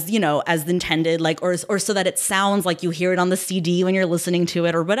as, you know, as intended, like, or so that it sounds like you hear it on the CD when you're listening to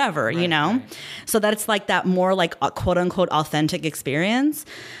it or whatever, right, you know, right. So that it's like that more like quote unquote authentic experience.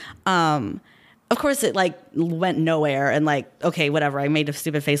 Of course it like went nowhere, and like, okay, whatever. I made a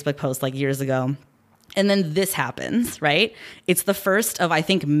stupid Facebook post like years ago. And then this happens, right? It's the first of, I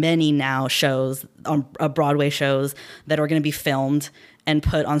think, many now shows, Broadway shows that are going to be filmed and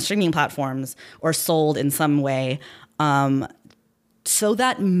put on streaming platforms or sold in some way, so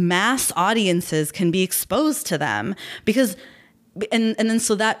that mass audiences can be exposed to them. Because, and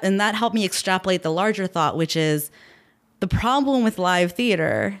that helped me extrapolate the larger thought, which is the problem with live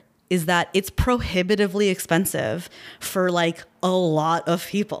theater is that it's prohibitively expensive for like a lot of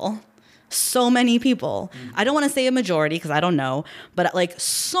people. So many people. I don't want to say a majority because I don't know, but like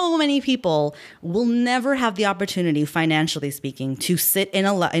so many people will never have the opportunity, financially speaking, to sit in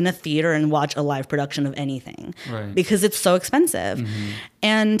a theater and watch a live production of anything, right, because it's so expensive. Mm-hmm.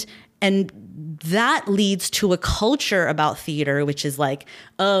 And that leads to a culture about theater, which is like,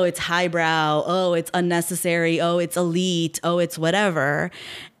 oh, it's highbrow, oh, it's unnecessary, oh, it's elite, oh, it's whatever.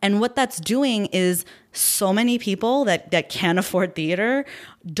 And what that's doing is so many people that can't afford theater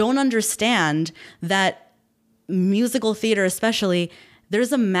don't understand that musical theater especially,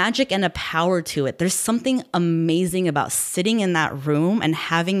 there's a magic and a power to it. There's something amazing about sitting in that room and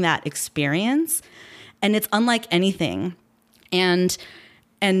having that experience. And it's unlike anything. And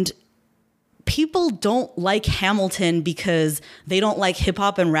people don't like Hamilton because they don't like hip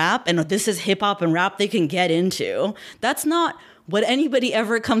hop and rap, and this is hip hop and rap they can get into. That's not what anybody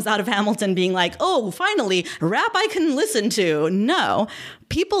ever comes out of Hamilton being like, oh, finally, rap I can listen to. No,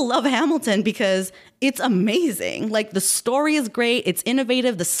 people love Hamilton because it's amazing. Like, the story is great. It's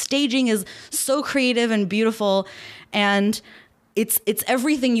innovative. The staging is so creative and beautiful. And it's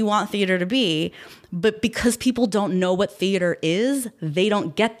everything you want theater to be. But because people don't know what theater is, they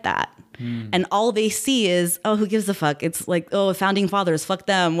don't get that. And all they see is, oh, who gives a fuck? It's like, oh, founding fathers, fuck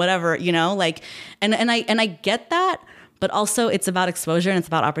them, whatever, you know, like, and I get that, but also it's about exposure and it's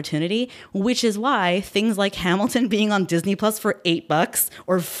about opportunity, which is why things like Hamilton being on Disney Plus for $8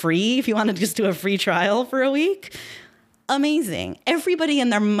 or free, if you want to just do a free trial for a week, amazing. Everybody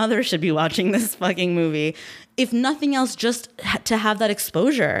and their mother should be watching this fucking movie. If nothing else, just to have that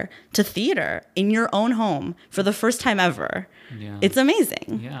exposure to theater in your own home for the first time ever. Yeah. It's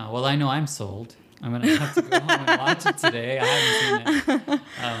amazing. Yeah. Well, I know I'm sold. I'm going to have to go home and watch it today. I haven't seen it.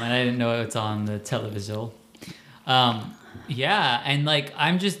 And I didn't know it's on the television. Yeah. And like,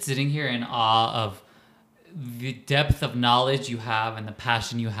 I'm just sitting here in awe of the depth of knowledge you have and the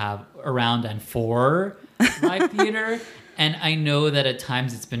passion you have around and for live theater. And I know that at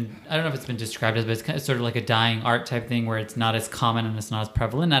times it's been, I don't know if it's been described as, but it's kind of sort of like a dying art type thing where it's not as common and it's not as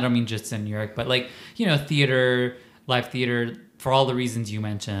prevalent. I don't mean just in New York, but like, you know, theater, live theater, for all the reasons you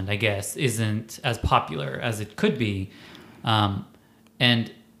mentioned, I guess, isn't as popular as it could be.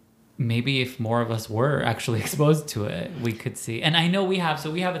 And maybe if more of us were actually exposed to it, we could see. And I know we have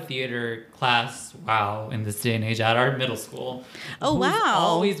a theater class, in this day and age at our middle school. Oh,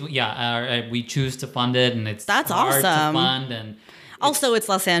 wow. We choose to fund it, and that's hard awesome. to fund. And also, it's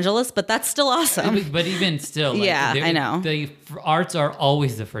Los Angeles, but that's still awesome. But even still, like, yeah, I know. The arts are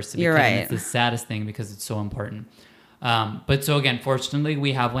always the first to be You're cut, right. and it's the saddest thing because it's so important. But so again, fortunately,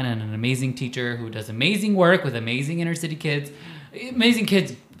 we have an amazing teacher who does amazing work with amazing inner city kids,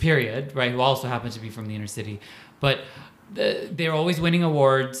 period, right? Who also happen to be from the inner city, but they're always winning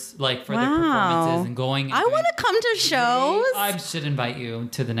awards, like for their performances and going. I want to come to shows. I should invite you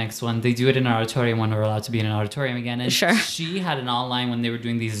to the next one. They do it in an auditorium when we're allowed to be in an auditorium again. And sure. She had an online when they were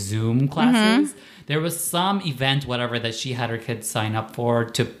doing these Zoom classes. There was some event, whatever, that she had her kids sign up for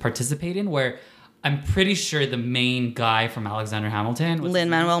to participate in, where I'm pretty sure the main guy from Alexander Hamilton,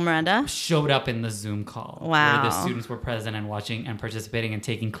 Lin-Manuel Miranda, showed up in the Zoom call. Wow. Where the students were present and watching and participating and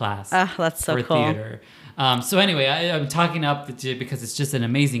taking class. That's so for cool. Theater. So anyway, I'm talking up because it's just an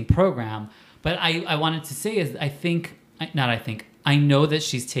amazing program. But I wanted to say is I know that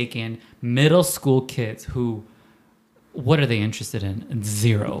she's taken middle school kids who, what are they interested in?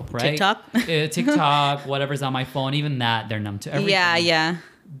 Zero, right? TikTok, whatever's on my phone, even that, they're numb to everything. Yeah.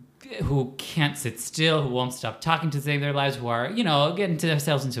 Who can't sit still, who won't stop talking to save their lives, who are, getting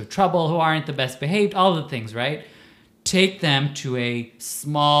themselves into trouble, who aren't the best behaved, all the things, right? Take them to a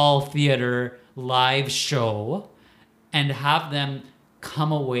small theater live show and have them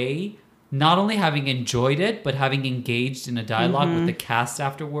come away not only having enjoyed it, but having engaged in a dialogue with the cast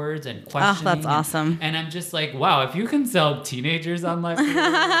afterwards and questioning. Oh, that's awesome. And I'm just like, wow, if you can sell teenagers on live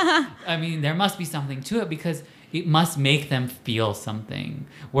theater, I mean, there must be something to it, because it must make them feel something.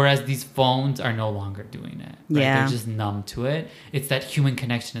 Whereas these phones are no longer doing it. Right? Yeah. They're just numb to it. It's that human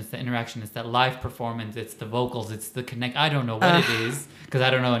connection. It's the interaction. It's that live performance. It's the vocals. It's the connect. I don't know what it is, because I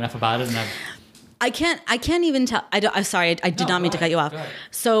don't know enough about it. And I can't even tell. I'm sorry. I did not mean to cut you off.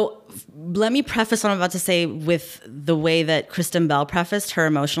 So let me preface what I'm about to say with the way that Kristen Bell prefaced her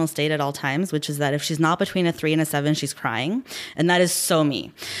emotional state at all times, which is that if she's not between a 3 and a 7, she's crying. And that is so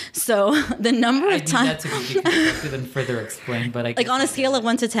me. So the number of times... I need that to be deconstructed and further explained, but like on a scale of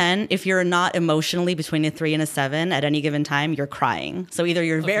 1 to 10, if you're not emotionally between a 3 and a 7 at any given time, you're crying. So either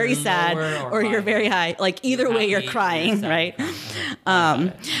you're very sad or you're very high. Like either way, you're crying, right?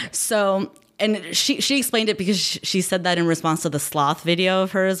 So... And she explained it because she said that in response to the sloth video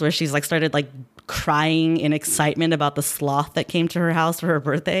of hers, where she's like started like crying in excitement about the sloth that came to her house for her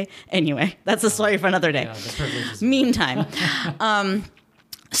birthday. Anyway, that's a story for another day. Meantime,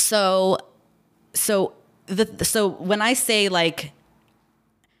 so when I say like,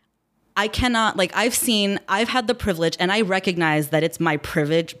 I cannot, like, I've had the privilege, and I recognize that it's my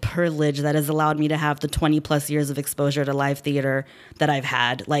privilege that has allowed me to have the 20 plus years of exposure to live theater that I've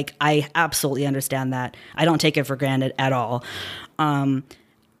had. Like, I absolutely understand that. I don't take it for granted at all.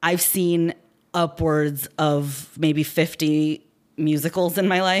 I've seen upwards of maybe 50 musicals in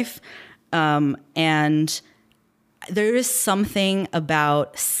my life. And there is something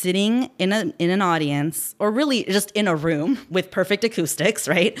about sitting in an audience, or really just in a room with perfect acoustics,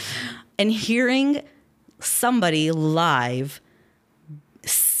 right? And hearing somebody live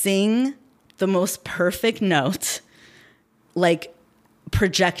sing the most perfect note, like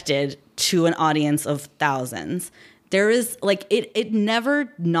projected to an audience of thousands. There is like, it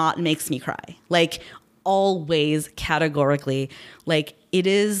never not makes me cry. Like always, categorically, like it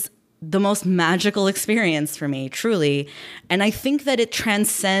is the most magical experience for me, truly. And I think that it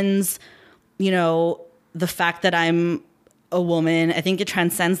transcends, the fact that I'm a woman. I think it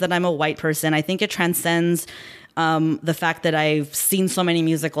transcends that I'm a white person. I think it transcends the fact that I've seen so many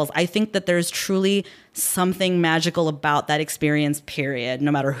musicals. I think that there's truly something magical about that experience, period,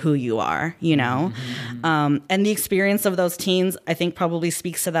 no matter who you are, you know? And the experience of those teens, I think probably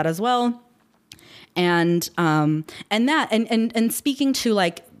speaks to that as well. And speaking to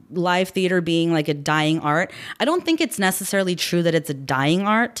like live theater being like a dying art, I don't think it's necessarily true that it's a dying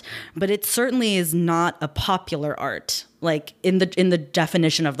art, but it certainly is not a popular art, like in the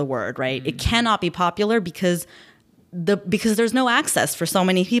definition of the word, right? It cannot be popular because there's no access for so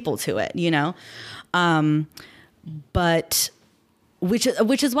many people to it, you know? But which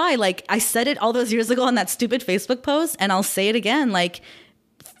is why, like, I said it all those years ago on that stupid Facebook post, and I'll say it again, like,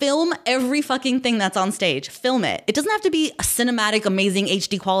 film every fucking thing that's on stage. Film it. It doesn't have to be a cinematic, amazing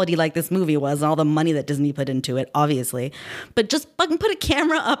HD quality like this movie was, and all the money that Disney put into it, obviously. But just fucking put a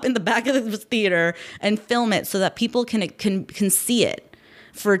camera up in the back of the theater and film it so that people can see it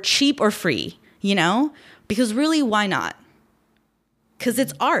for cheap or free, you know? Because really, why not? Because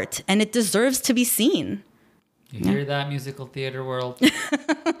it's art and it deserves to be seen. You hear that, musical theater world?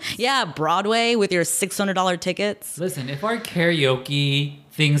 Yeah, Broadway with your $600 tickets. Listen, if our karaoke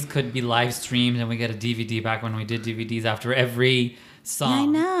things could be live streamed and we get a DVD back when we did DVDs after every song. I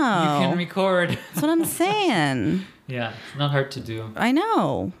know. You can record. That's what I'm saying. Yeah, it's not hard to do. I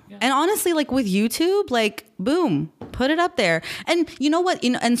know. Yeah. And honestly, like with YouTube, like boom, put it up there. And you know what?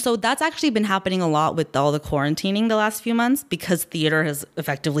 And so that's actually been happening a lot with all the quarantining the last few months, because theater has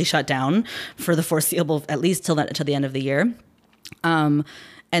effectively shut down for the foreseeable, at least till the end of the year.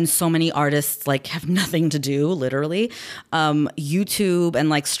 And so many artists like have nothing to do, literally. YouTube and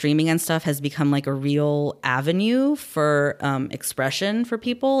like streaming and stuff has become like a real avenue for expression for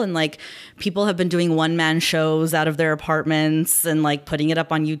people. And like people have been doing one-man shows out of their apartments and like putting it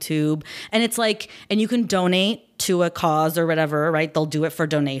up on YouTube. And it's like, and you can donate to a cause or whatever, right? They'll do it for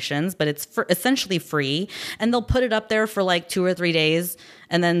donations, but it's essentially free. And they'll put it up there for like 2 or 3 days.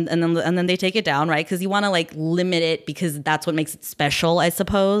 And then they take it down, right? Because you want to like limit it, because that's what makes it special, I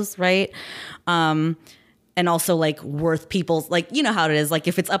suppose, right? And also like worth people's, like, you know how it is. Like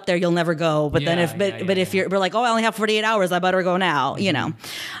if it's up there, you'll never go. But then if you're like, oh, I only have 48 hours, I better go now, you know?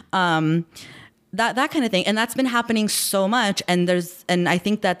 That kind of thing. And that's been happening so much. And I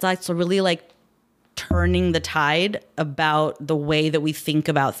think that's also really like turning the tide about the way that we think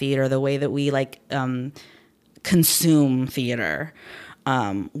about theater, the way that we like consume theater.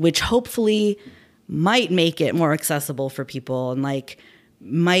 Which hopefully might make it more accessible for people and like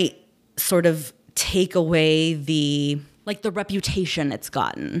might sort of take away the reputation it's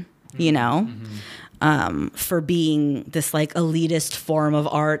gotten, you know, for being this like elitist form of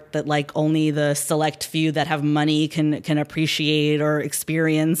art that like only the select few that have money can appreciate or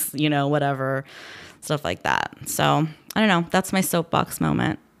experience, you know, whatever, stuff like that. So I don't know. That's my soapbox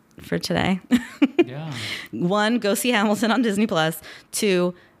moment for today. Yeah. 1, go see Hamilton on Disney Plus.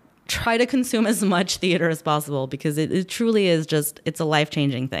 2, try to consume as much theater as possible, because it truly is just, it's a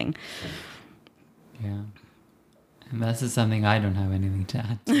life-changing thing. Yeah. And this is something I don't have anything to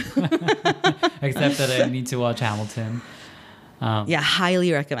add to. Except that I need to watch Hamilton. Yeah,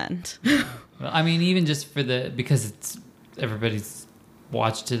 highly recommend. Well, I mean, even just because it's everybody's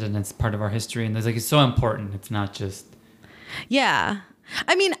watched it and it's part of our history, and it's so important. It's not just. Yeah.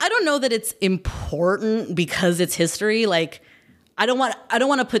 I mean, I don't know that it's important because it's history. Like, I don't want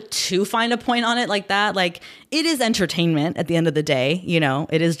to put too fine a point on it like that. Like, it is entertainment at the end of the day. You know,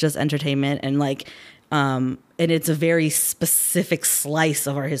 it is just entertainment, and like, and it's a very specific slice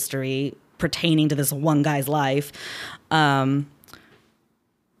of our history pertaining to this one guy's life. But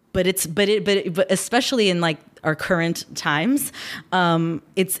especially in like our current times,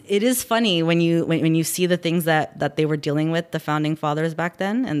 it is funny when you see the things that they were dealing with, the founding fathers back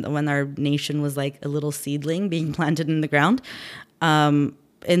then, and when our nation was like a little seedling being planted in the ground. And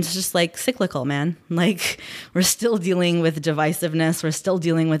it's just like cyclical, man. Like, we're still dealing with divisiveness, we're still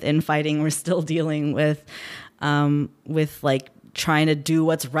dealing with infighting, we're still dealing with like trying to do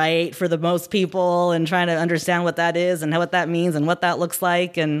what's right for the most people and trying to understand what that is and what that means and what that looks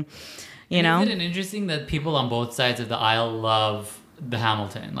like. And you know, isn't it interesting that people on both sides of the aisle love the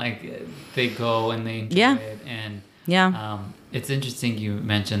Hamilton? Like, they go and they enjoy it. And it's interesting you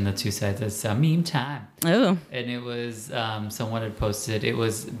mentioned the two sides. It's meme time. Oh. And it was someone had posted, it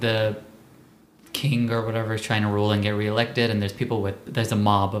was the king or whatever is trying to rule and get reelected, and there's a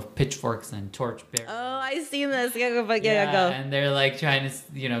mob of pitchforks and torch bearers. Oh, I seen this. Yeah, go. And they're like trying to,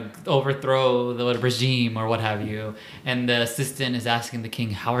 you know, overthrow the regime or what have you. And the assistant is asking the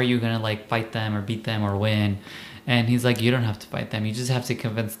king, how are you gonna like fight them or beat them or win? And he's like, you don't have to fight them. You just have to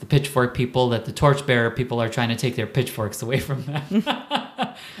convince the pitchfork people that the torchbearer people are trying to take their pitchforks away from them.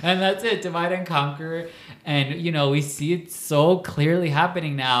 And that's it. Divide and conquer. And, you know, we see it so clearly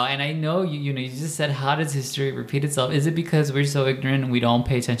happening now. And I know, you know, you just said, how does history repeat itself? Is it because we're so ignorant and we don't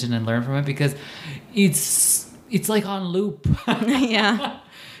pay attention and learn from it? Because it's like on loop. Yeah.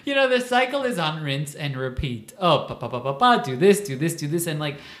 You know, the cycle is on rinse and repeat. Oh, do this, do this, do this. And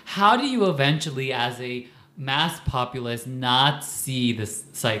like, how do you eventually, as a mass populace, not see this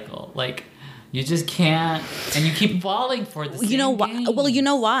cycle? Like, you just can't, and you keep falling for the same games. Well, you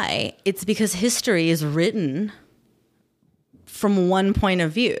know why? It's because history is written from one point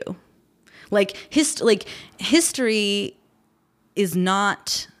of view. Like history is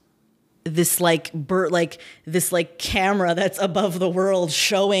not this this camera that's above the world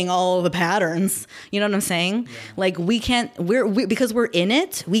showing all the patterns. You know what I'm saying? Yeah. Like because we're in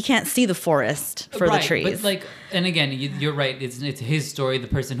it, we can't see the forest for the trees. But like, and again, you're right. It's his story. The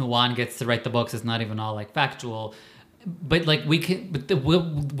person who won gets to write the books. It's not even all like factual. But like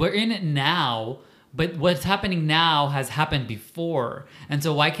we're in it now. But what's happening now has happened before. And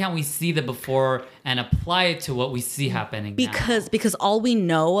so why can't we see the before and apply it to what we see happening now? Because all we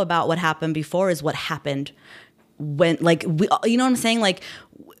know about what happened before is what happened when, like, you know what I'm saying? Like,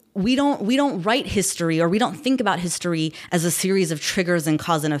 we don't write history, or we don't think about history as a series of triggers and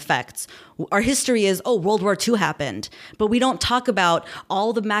cause and effects. Our history is, World War II happened, but we don't talk about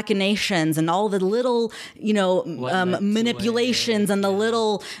all the machinations and all the little, manipulations and the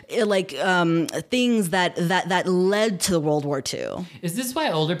little things that led to World War II. Is this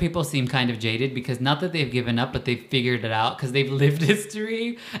why older people seem kind of jaded? Because not that they've given up, but they've figured it out because they've lived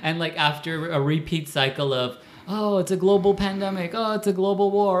history, and like after a repeat cycle of, oh, it's a global pandemic. Oh, it's a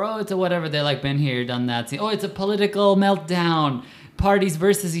global war. Oh, it's a whatever. They're like, been here, done that. Oh, it's a political meltdown. Parties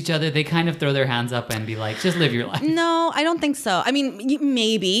versus each other. They kind of throw their hands up and be like, just live your life. No, I don't think so. I mean,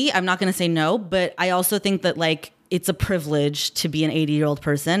 maybe. I'm not going to say no, but I also think that like it's a privilege to be an 80-year-old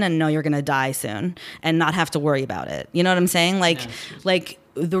person and know you're going to die soon and not have to worry about it. You know what I'm saying? Like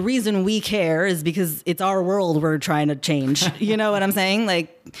the reason we care is because it's our world we're trying to change. You know what I'm saying?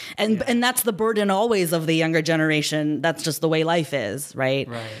 Like, and that's the burden always of the younger generation. That's just the way life is, right?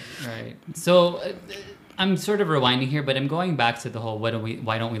 Right. So I'm sort of rewinding here, but I'm going back to the whole why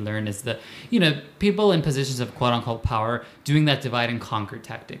don't we learn is the, people in positions of quote unquote power doing that divide and conquer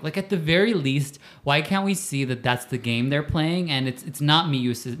tactic. Like at the very least, why can't we see that that's the game they're playing, and it's not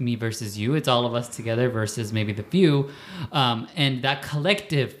me versus you, it's all of us together versus maybe the few, and that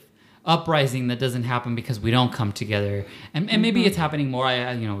collective uprising that doesn't happen because we don't come together, and maybe it's happening more.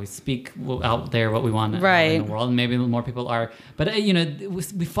 We speak out there what we want in the world, and maybe more people are. But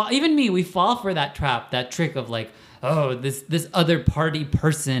we fall, even me, we fall for that trap, that trick of like, oh, this other party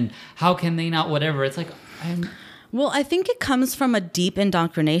person, how can they not whatever? It's like Well, I think it comes from a deep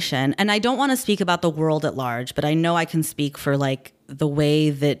indoctrination, and I don't want to speak about the world at large, but I know I can speak for like the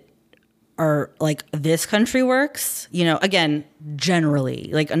way that this country works, again,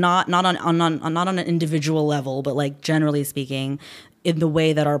 generally, like not on an individual level, but like generally speaking, in the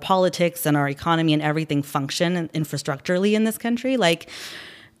way that our politics and our economy and everything function infrastructurally in this country, like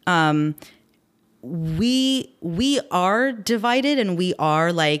we are divided, and we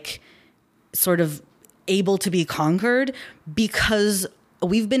are like sort of able to be conquered because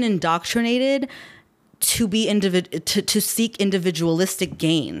we've been indoctrinated to be to seek individualistic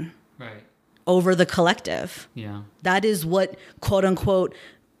gain. Right. Over the collective. Yeah. That is what quote unquote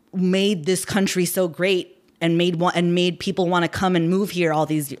made this country so great and made people want to come and move here, all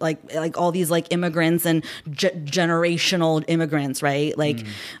these like all these like immigrants and generational immigrants, right? Like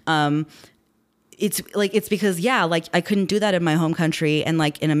it's because like I couldn't do that in my home country, and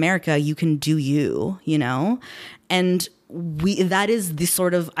like in America you can do and that is the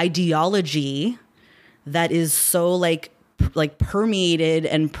sort of ideology that is so like permeated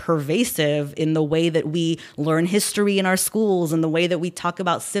and pervasive in the way that we learn history in our schools, and the way that we talk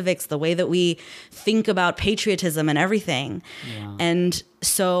about civics, the way that we think about patriotism and everything. Yeah. And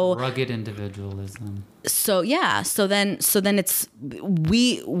so rugged individualism. So then it's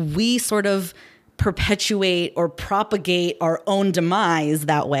we sort of perpetuate or propagate our own demise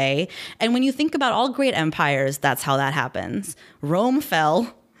that way. And when you think about all great empires, that's how that happens. Rome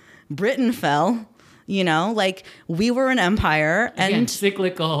fell, Britain fell. Like we were an empire. Again, and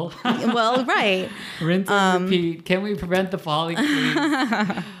cyclical. Well, right. Rinse and repeat. Can we prevent the falling, please?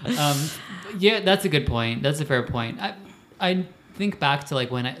 Yeah, that's a good point. That's a fair point. I think back to like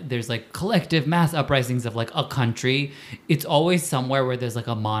when there's like collective mass uprisings of like a country, it's always somewhere where there's like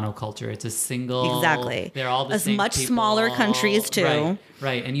a monoculture. It's a single. Exactly. They're all the same much people. Smaller countries too.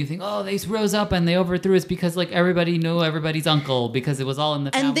 Right. And you think, oh, they rose up and they overthrew us because like everybody knew everybody's uncle because it was all in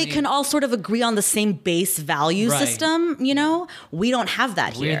the family. And they can all sort of agree on the same base value system, you know? We don't have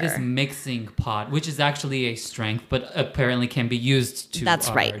that here. We're this mixing pot, which is actually a strength, but apparently can be used to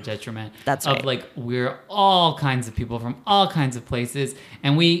our detriment. That's right. Like, we're all kinds of people from all kinds of places,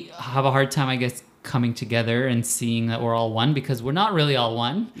 and we have a hard time, I guess, coming together and seeing that we're all one, because we're not really all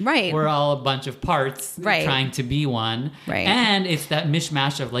one. Right. We're all a bunch of parts trying to be one. Right. And it's that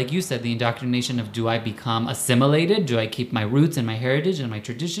mishmash of, like you said, the indoctrination of, do I become assimilated? Do I keep my roots and my heritage and my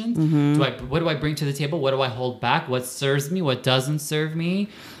traditions? Mm-hmm. What do I bring to the table? What do I hold back? What serves me? What doesn't serve me?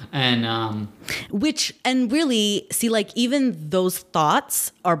 And and really, see, like, even those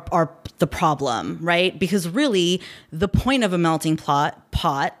thoughts are the problem, right? Because really the point of a melting pot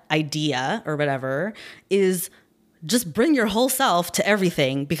idea or whatever is just bring your whole self to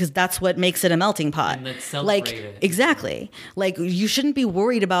everything, because that's what makes it a melting pot. And let's celebrate it. Exactly. Like, you shouldn't be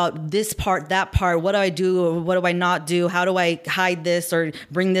worried about this part, that part. What do I do? Or what do I not do? How do I hide this or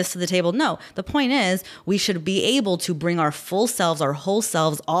bring this to the table? No, the point is we should be able to bring our full selves, our whole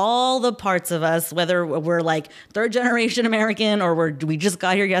selves, all the parts of us, whether we're like third generation American or we just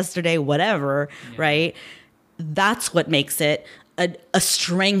got here yesterday, whatever, right? That's what makes it a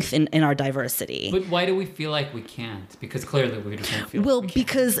strength in our diversity. But why do we feel like we can't? Because clearly we don't feel like we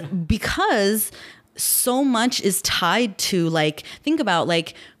can't. Because so much is tied to, like, think about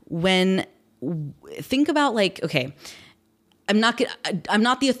like, okay, I'm not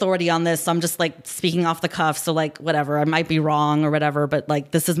the authority on this, so I'm just like speaking off the cuff, so like whatever, I might be wrong or whatever, but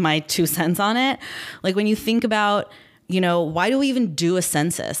like this is my 2 cents on it. Like, when you think about, you know, why do we even do a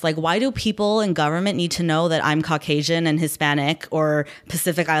census? Like, why do people in government need to know that I'm Caucasian and Hispanic or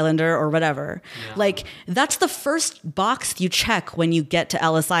Pacific Islander or whatever? Yeah. Like, that's the first box you check when you get to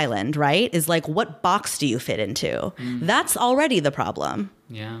Ellis Island, right? Is like, what box do you fit into? That's already the problem.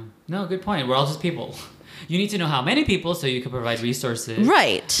 Yeah. No, good point. We're all just people. You need to know how many people so you can provide resources.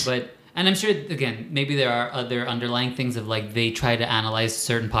 Right. And I'm sure, again, maybe there are other underlying things of, like, they try to analyze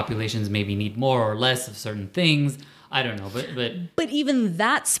certain populations maybe need more or less of certain things. I don't know, but even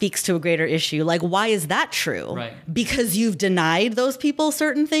that speaks to a greater issue. Like, why is that true? Right. Because you've denied those people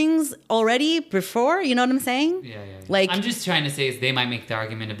certain things already before. You know what I'm saying? Yeah. Like, I'm just trying to say is they might make the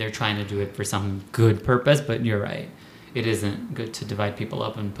argument if they're trying to do it for some good purpose, but you're right. It isn't good to divide people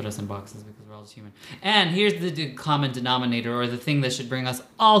up and put us in boxes because we're all just human. And here's the common denominator, or the thing that should bring us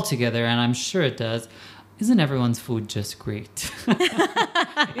all together, and I'm sure it does. Isn't everyone's food just great?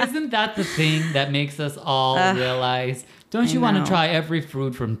 Isn't that the thing that makes us all realize, don't you want to try every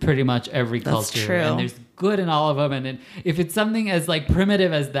food from pretty much every culture? That's true. And there's good in all of them. And if it's something as like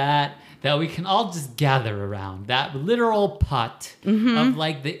primitive as that we can all just gather around, that literal pot of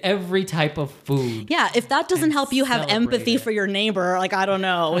like every type of food. Yeah, if that doesn't help you have empathy for your neighbor, like, I don't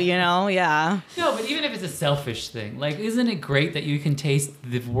know, you know, yeah. No, but even if it's a selfish thing, like, isn't it great that you can taste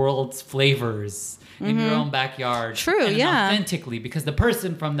the world's flavors in your own backyard? True, and yeah. authentically, because the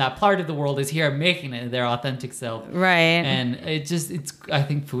person from that part of the world is here making it their authentic self. Right. And I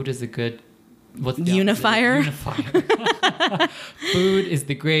think food is a good unifier. Food is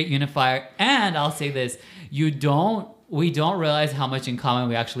the great unifier. And I'll say this, we don't realize how much in common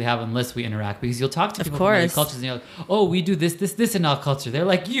we actually have unless we interact, because you'll talk to people from other cultures and you're like, oh, we do this in our culture. They're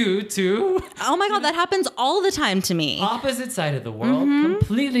like, you too. Oh my God, that happens all the time to me. Opposite side of the world,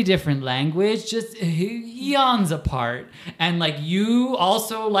 completely different language, just eons apart. And like, you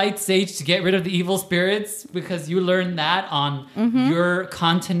also light sage to get rid of the evil spirits because you learned that on your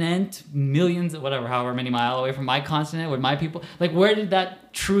continent, millions, whatever, however many miles away from my continent with my people. Like, where did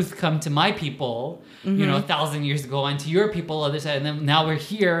that truth come to my people, 1,000 years ago, and to your people other side, and then now we're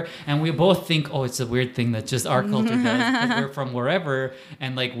here and we both think, oh, it's a weird thing that just our culture does because we're from wherever,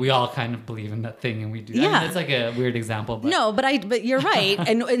 and like we all kind of believe in that thing and we do. Yeah. I mean, it's like a weird example, but no, but you're right.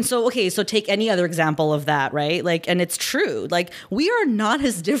 and so okay, so take any other example of that, right? Like, and it's true. Like, we are not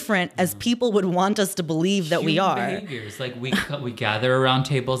as different as people would want us to believe that we are. Behaviors, like we gather around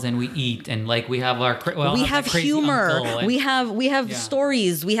tables and we eat, and like we have our we have humor, we have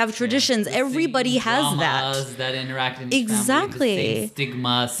stories, we have traditions. Everybody has that interact in exactly.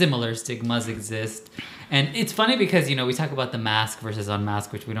 Similar stigmas exist. And it's funny because, we talk about the mask versus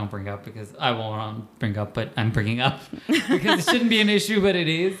unmask, which we don't bring up because I won't bring up, but I'm bringing up because it shouldn't be an issue, but it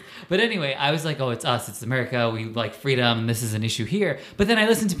is. But anyway, I was like, oh, it's us, it's America, we like freedom, this is an issue here. But then I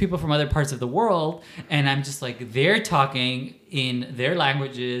listen to people from other parts of the world and I'm just like, they're talking in their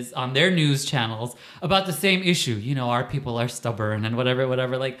languages on their news channels about the same issue. You know, our people are stubborn and whatever.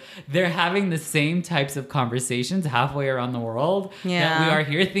 Like, they're having the same types of conversations halfway around the world. That we are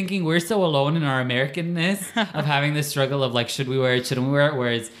here thinking we're so alone in our Americanness of having this struggle of like, should we wear it, shouldn't we wear it?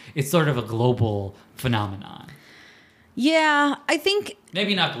 Whereas it's sort of a global phenomenon. Yeah, I think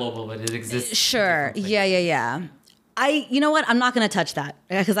maybe not global, but it exists. Sure. Yeah. You know what? I'm not going to touch that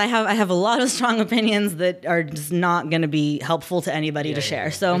because I have a lot of strong opinions that are just not going to be helpful to anybody to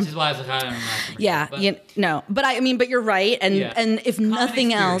share. So, which is why I was like, I don't know. But you're right. And if Common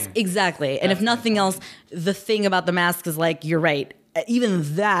nothing else, experience. exactly. And if nothing else, the thing about the mask is like, you're right.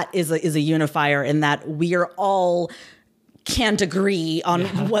 Even that is a unifier in that we are all can't agree on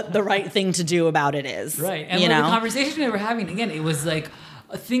what the right thing to do about it is. Right. And the conversation we were having, again, it was like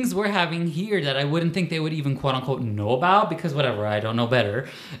things we're having here that I wouldn't think they would even quote unquote know about because whatever, I don't know better.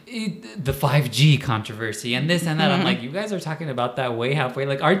 The 5G controversy and this and that. I'm like, you guys are talking about that way halfway.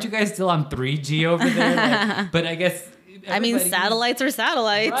 Like, aren't you guys still on 3G over there? Like, but I guess... satellites are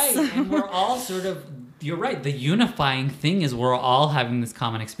satellites. Right. And we're all sort of... You're right. The unifying thing is we're all having this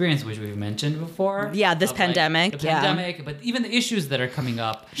common experience, which we've mentioned before. Yeah, this pandemic. The pandemic, but even the issues that are coming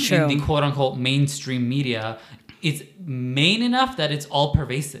up True. in the quote-unquote mainstream media, it's main enough that it's all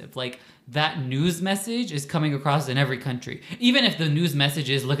pervasive. Like, that news message is coming across in every country. Even if the news message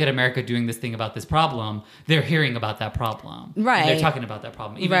is, look at America doing this thing about this problem, they're hearing about that problem. Right. And they're talking about that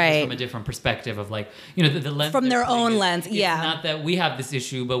problem. Even if it's from a different perspective of like, you know, the lens. From their own lens, It's not that we have this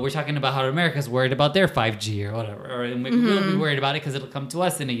issue, but we're talking about how America's worried about their 5G or whatever. Or we'll be worried about it because it'll come to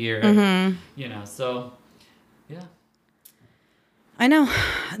us in a year. You know, so, yeah. I know.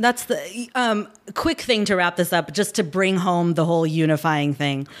 That's the quick thing to wrap this up, just to bring home the whole unifying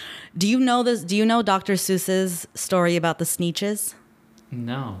thing. Do you know this? Do you know Dr. Seuss's story about the Sneetches?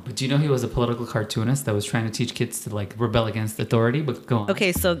 No, but do you know he was a political cartoonist that was trying to teach kids to like rebel against authority? But go on.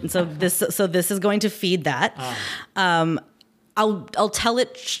 Okay, so this is going to feed that. I'll tell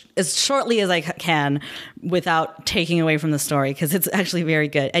it as shortly as I can without taking away from the story because it's actually very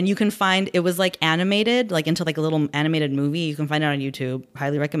good. And you can find it was like animated, like into like a little animated movie. You can find it on YouTube.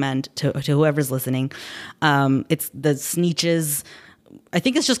 Highly recommend to whoever's listening. It's the Sneetches. I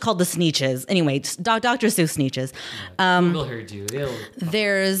think it's just called the Sneetches. Anyway, Dr. Seuss Sneetches. Google heard you.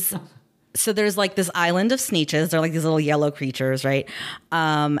 There's like this island of Sneetches. They're like these little yellow creatures, right?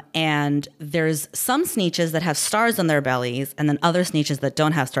 And there's some Sneetches that have stars on their bellies and then other Sneetches that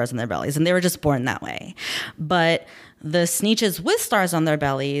don't have stars on their bellies. And they were just born that way. But the Sneetches with stars on their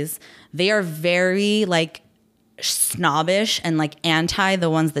bellies, they are very like snobbish and like anti the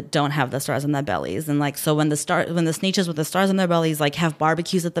ones that don't have the stars on their bellies. And like, so when the Sneetches with the stars on their bellies like have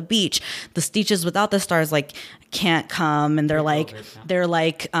barbecues at the beach, the Sneetches without the stars like can't come, and they're like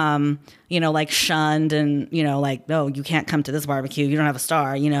you know, like shunned, and you know, like, no, you can't come to this barbecue, you don't have a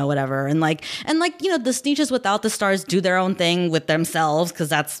star, you know, whatever. And like you know, the Sneetches without the stars do their own thing with themselves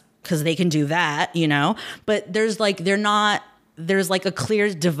because they can do that, you know. But there's like there's like a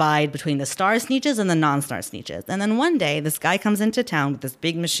clear divide between the star Sneetches and the non-star Sneetches. And then one day, this guy comes into town with this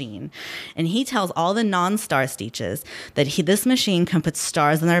big machine, and he tells all the non-star Sneetches that this machine can put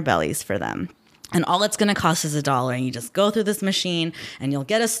stars on their bellies for them. And all it's going to cost is $1. And you just go through this machine and you'll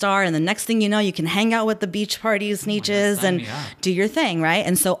get a star. And the next thing you know, you can hang out with the beach party Sneetches and do your thing, right?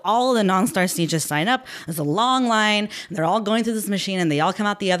 And so all of the non-star Sneetches sign up. There's a long line. And they're all going through this machine, and they all come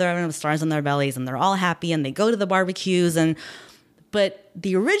out the other end with stars on their bellies. And they're all happy, and they go to the barbecues. But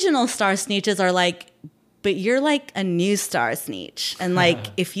the original star Sneetches are like, but you're like a new star Sneetch. And like,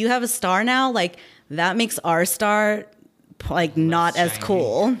 if you have a star now, like that makes our star like not as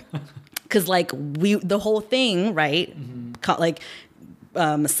cool. Because like the whole thing, right? Like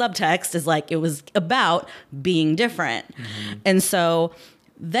subtext is like it was about being different. And so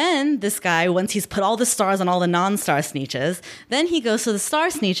then this guy, once he's put all the stars on all the non-star Sneetches, then he goes to the star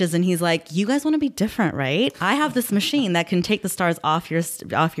Sneetches and he's like, you guys want to be different, right? I have this machine that can take the stars off your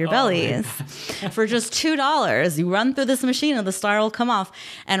bellies for just $2. You run through this machine and the star will come off.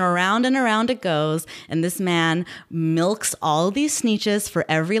 And around it goes. And this man milks all these Sneetches for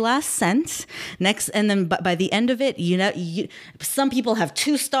every last cent. And then by the end of it, you know, some people have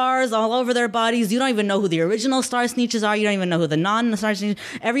 2 stars all over their bodies. You don't even know who the original star Sneetches are. You don't even know who the non-star Sneetches.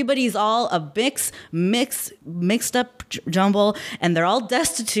 Everybody's all a mixed up jumble, and they're all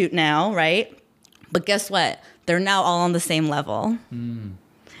destitute now, right? But guess what? They're now all on the same level.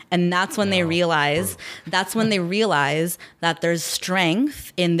 And that's when they realize that there's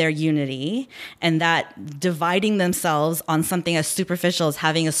strength in their unity, and that dividing themselves on something as superficial as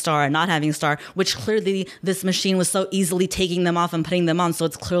having a star and not having a star, which clearly this machine was so easily taking them off and putting them on, so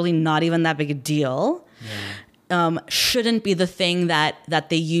it's clearly not even that big a deal. shouldn't be the thing that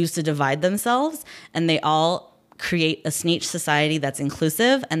they use to divide themselves, and they all create a Sneetch society that's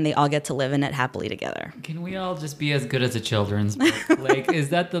inclusive, and they all get to live in it happily together. Can we all just be as good as a children's book? Like, is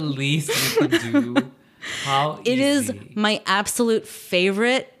that the least we can do? How easy? It is my absolute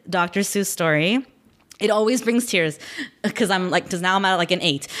favorite Dr. Seuss story. It always brings tears because now I'm at like an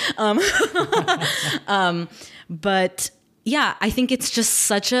 8. But yeah, I think it's just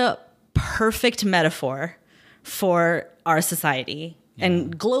such a perfect metaphor for our society. Yeah.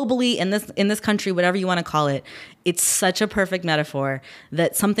 And globally, in this country, whatever you want to call it, it's such a perfect metaphor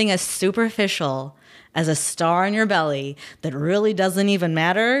that something as superficial as a star on your belly that really doesn't even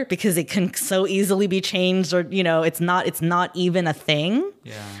matter because it can so easily be changed, or it's not even a thing.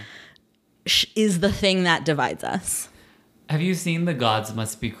 Yeah, is the thing that divides us. Have you seen The Gods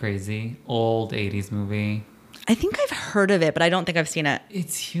Must Be Crazy? Old 80s movie. I think I've heard of it, but I don't think I've seen it.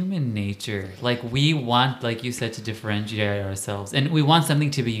 It's human nature. Like, we want, like you said, to differentiate ourselves. And we want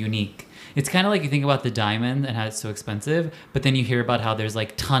something to be unique. It's kind of like you think about the diamond and how it's so expensive, but then you hear about how there's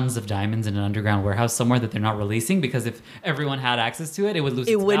like tons of diamonds in an underground warehouse somewhere that they're not releasing because if everyone had access to it, it would lose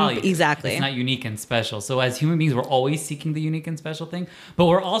its value. Exactly. It's not unique and special. So as human beings, we're always seeking the unique and special thing, but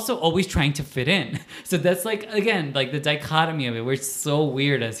we're also always trying to fit in. So that's like, again, like the dichotomy of it. We're so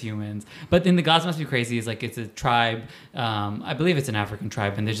weird as humans. But then The Gods Must Be Crazy is like, it's a tribe. I believe it's an African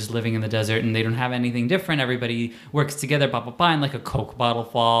tribe, and they're just living in the desert and they don't have anything different. Everybody works together, and like a Coke bottle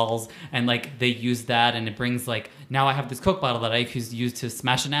falls, and like they use that, and it brings like, now I have this Coke bottle that I could use to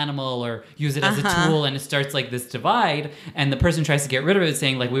smash an animal or use it as a tool, and it starts like this divide, and the person tries to get rid of it,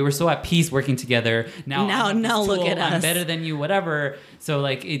 saying like, we were so at peace working together, now look at us, I'm better than you, whatever. So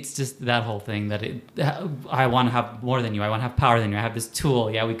like, it's just that whole thing that I want to have more than you, I want to have power than you, I have this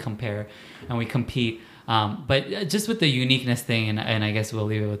tool. Yeah, we compare and we compete. But just with the uniqueness thing, and I guess we'll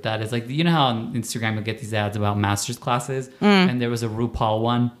leave it with that, is like, you know how on Instagram you'll get these ads about master's classes, and there was a RuPaul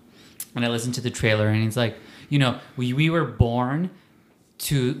one, and I listened to the trailer, and he's like, we weren't born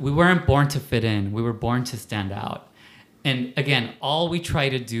to fit in, we were born to stand out. And again, all we try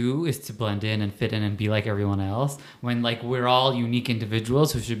to do is to blend in and fit in and be like everyone else, when like we're all unique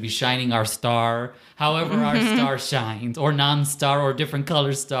individuals who should be shining our star, however our star shines, or non-star or different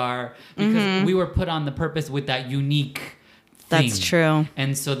color star, because we were put on the purpose with that unique thing. That's true.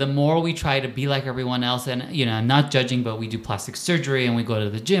 And so the more we try to be like everyone else, and I'm not judging, but we do plastic surgery and we go to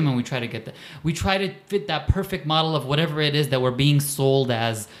the gym and we try to fit that perfect model of whatever it is that we're being sold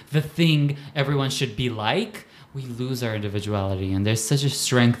as the thing everyone should be like, we lose our individuality. And there's such a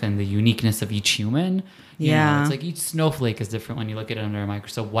strength in the uniqueness of each human. You know, it's like each snowflake is different when you look at it under a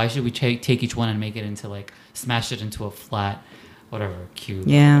microscope. Why should we take each one and make it into like, smash it into a flat, whatever, cube, or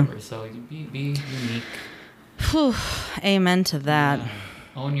whatever. So be unique. Whew, amen to that. Yeah.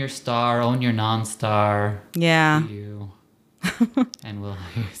 Own your star, own your non-star. Yeah. Be you. And we'll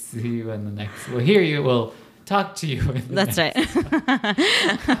see you in the next. We'll hear you. We'll talk to you in the next. That's right.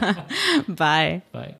 Bye. Bye.